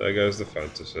 There goes the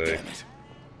fantasy. Damn it.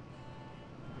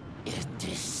 It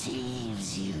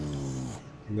deceives you.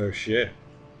 No shit.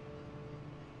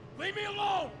 Leave me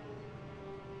alone!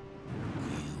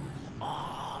 You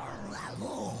are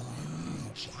alone,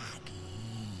 Jackie.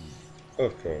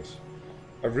 Of course.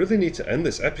 I really need to end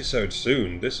this episode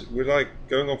soon. We're like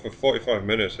going on for 45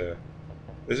 minutes here.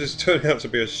 This is turning out to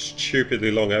be a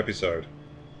stupidly long episode.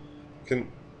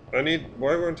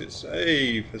 Why won't it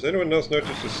save? Has anyone else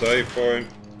noticed a save point?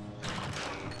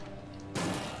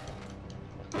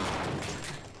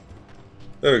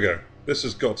 There we go. This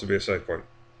has got to be a save point.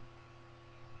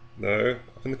 No,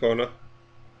 up in the corner.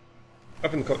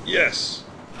 Up in the corner. Yes!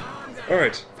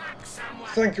 Alright.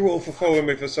 Thank you all for following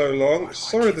me for so long.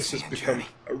 Sorry this has become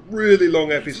a really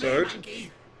long episode.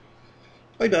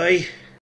 Bye bye.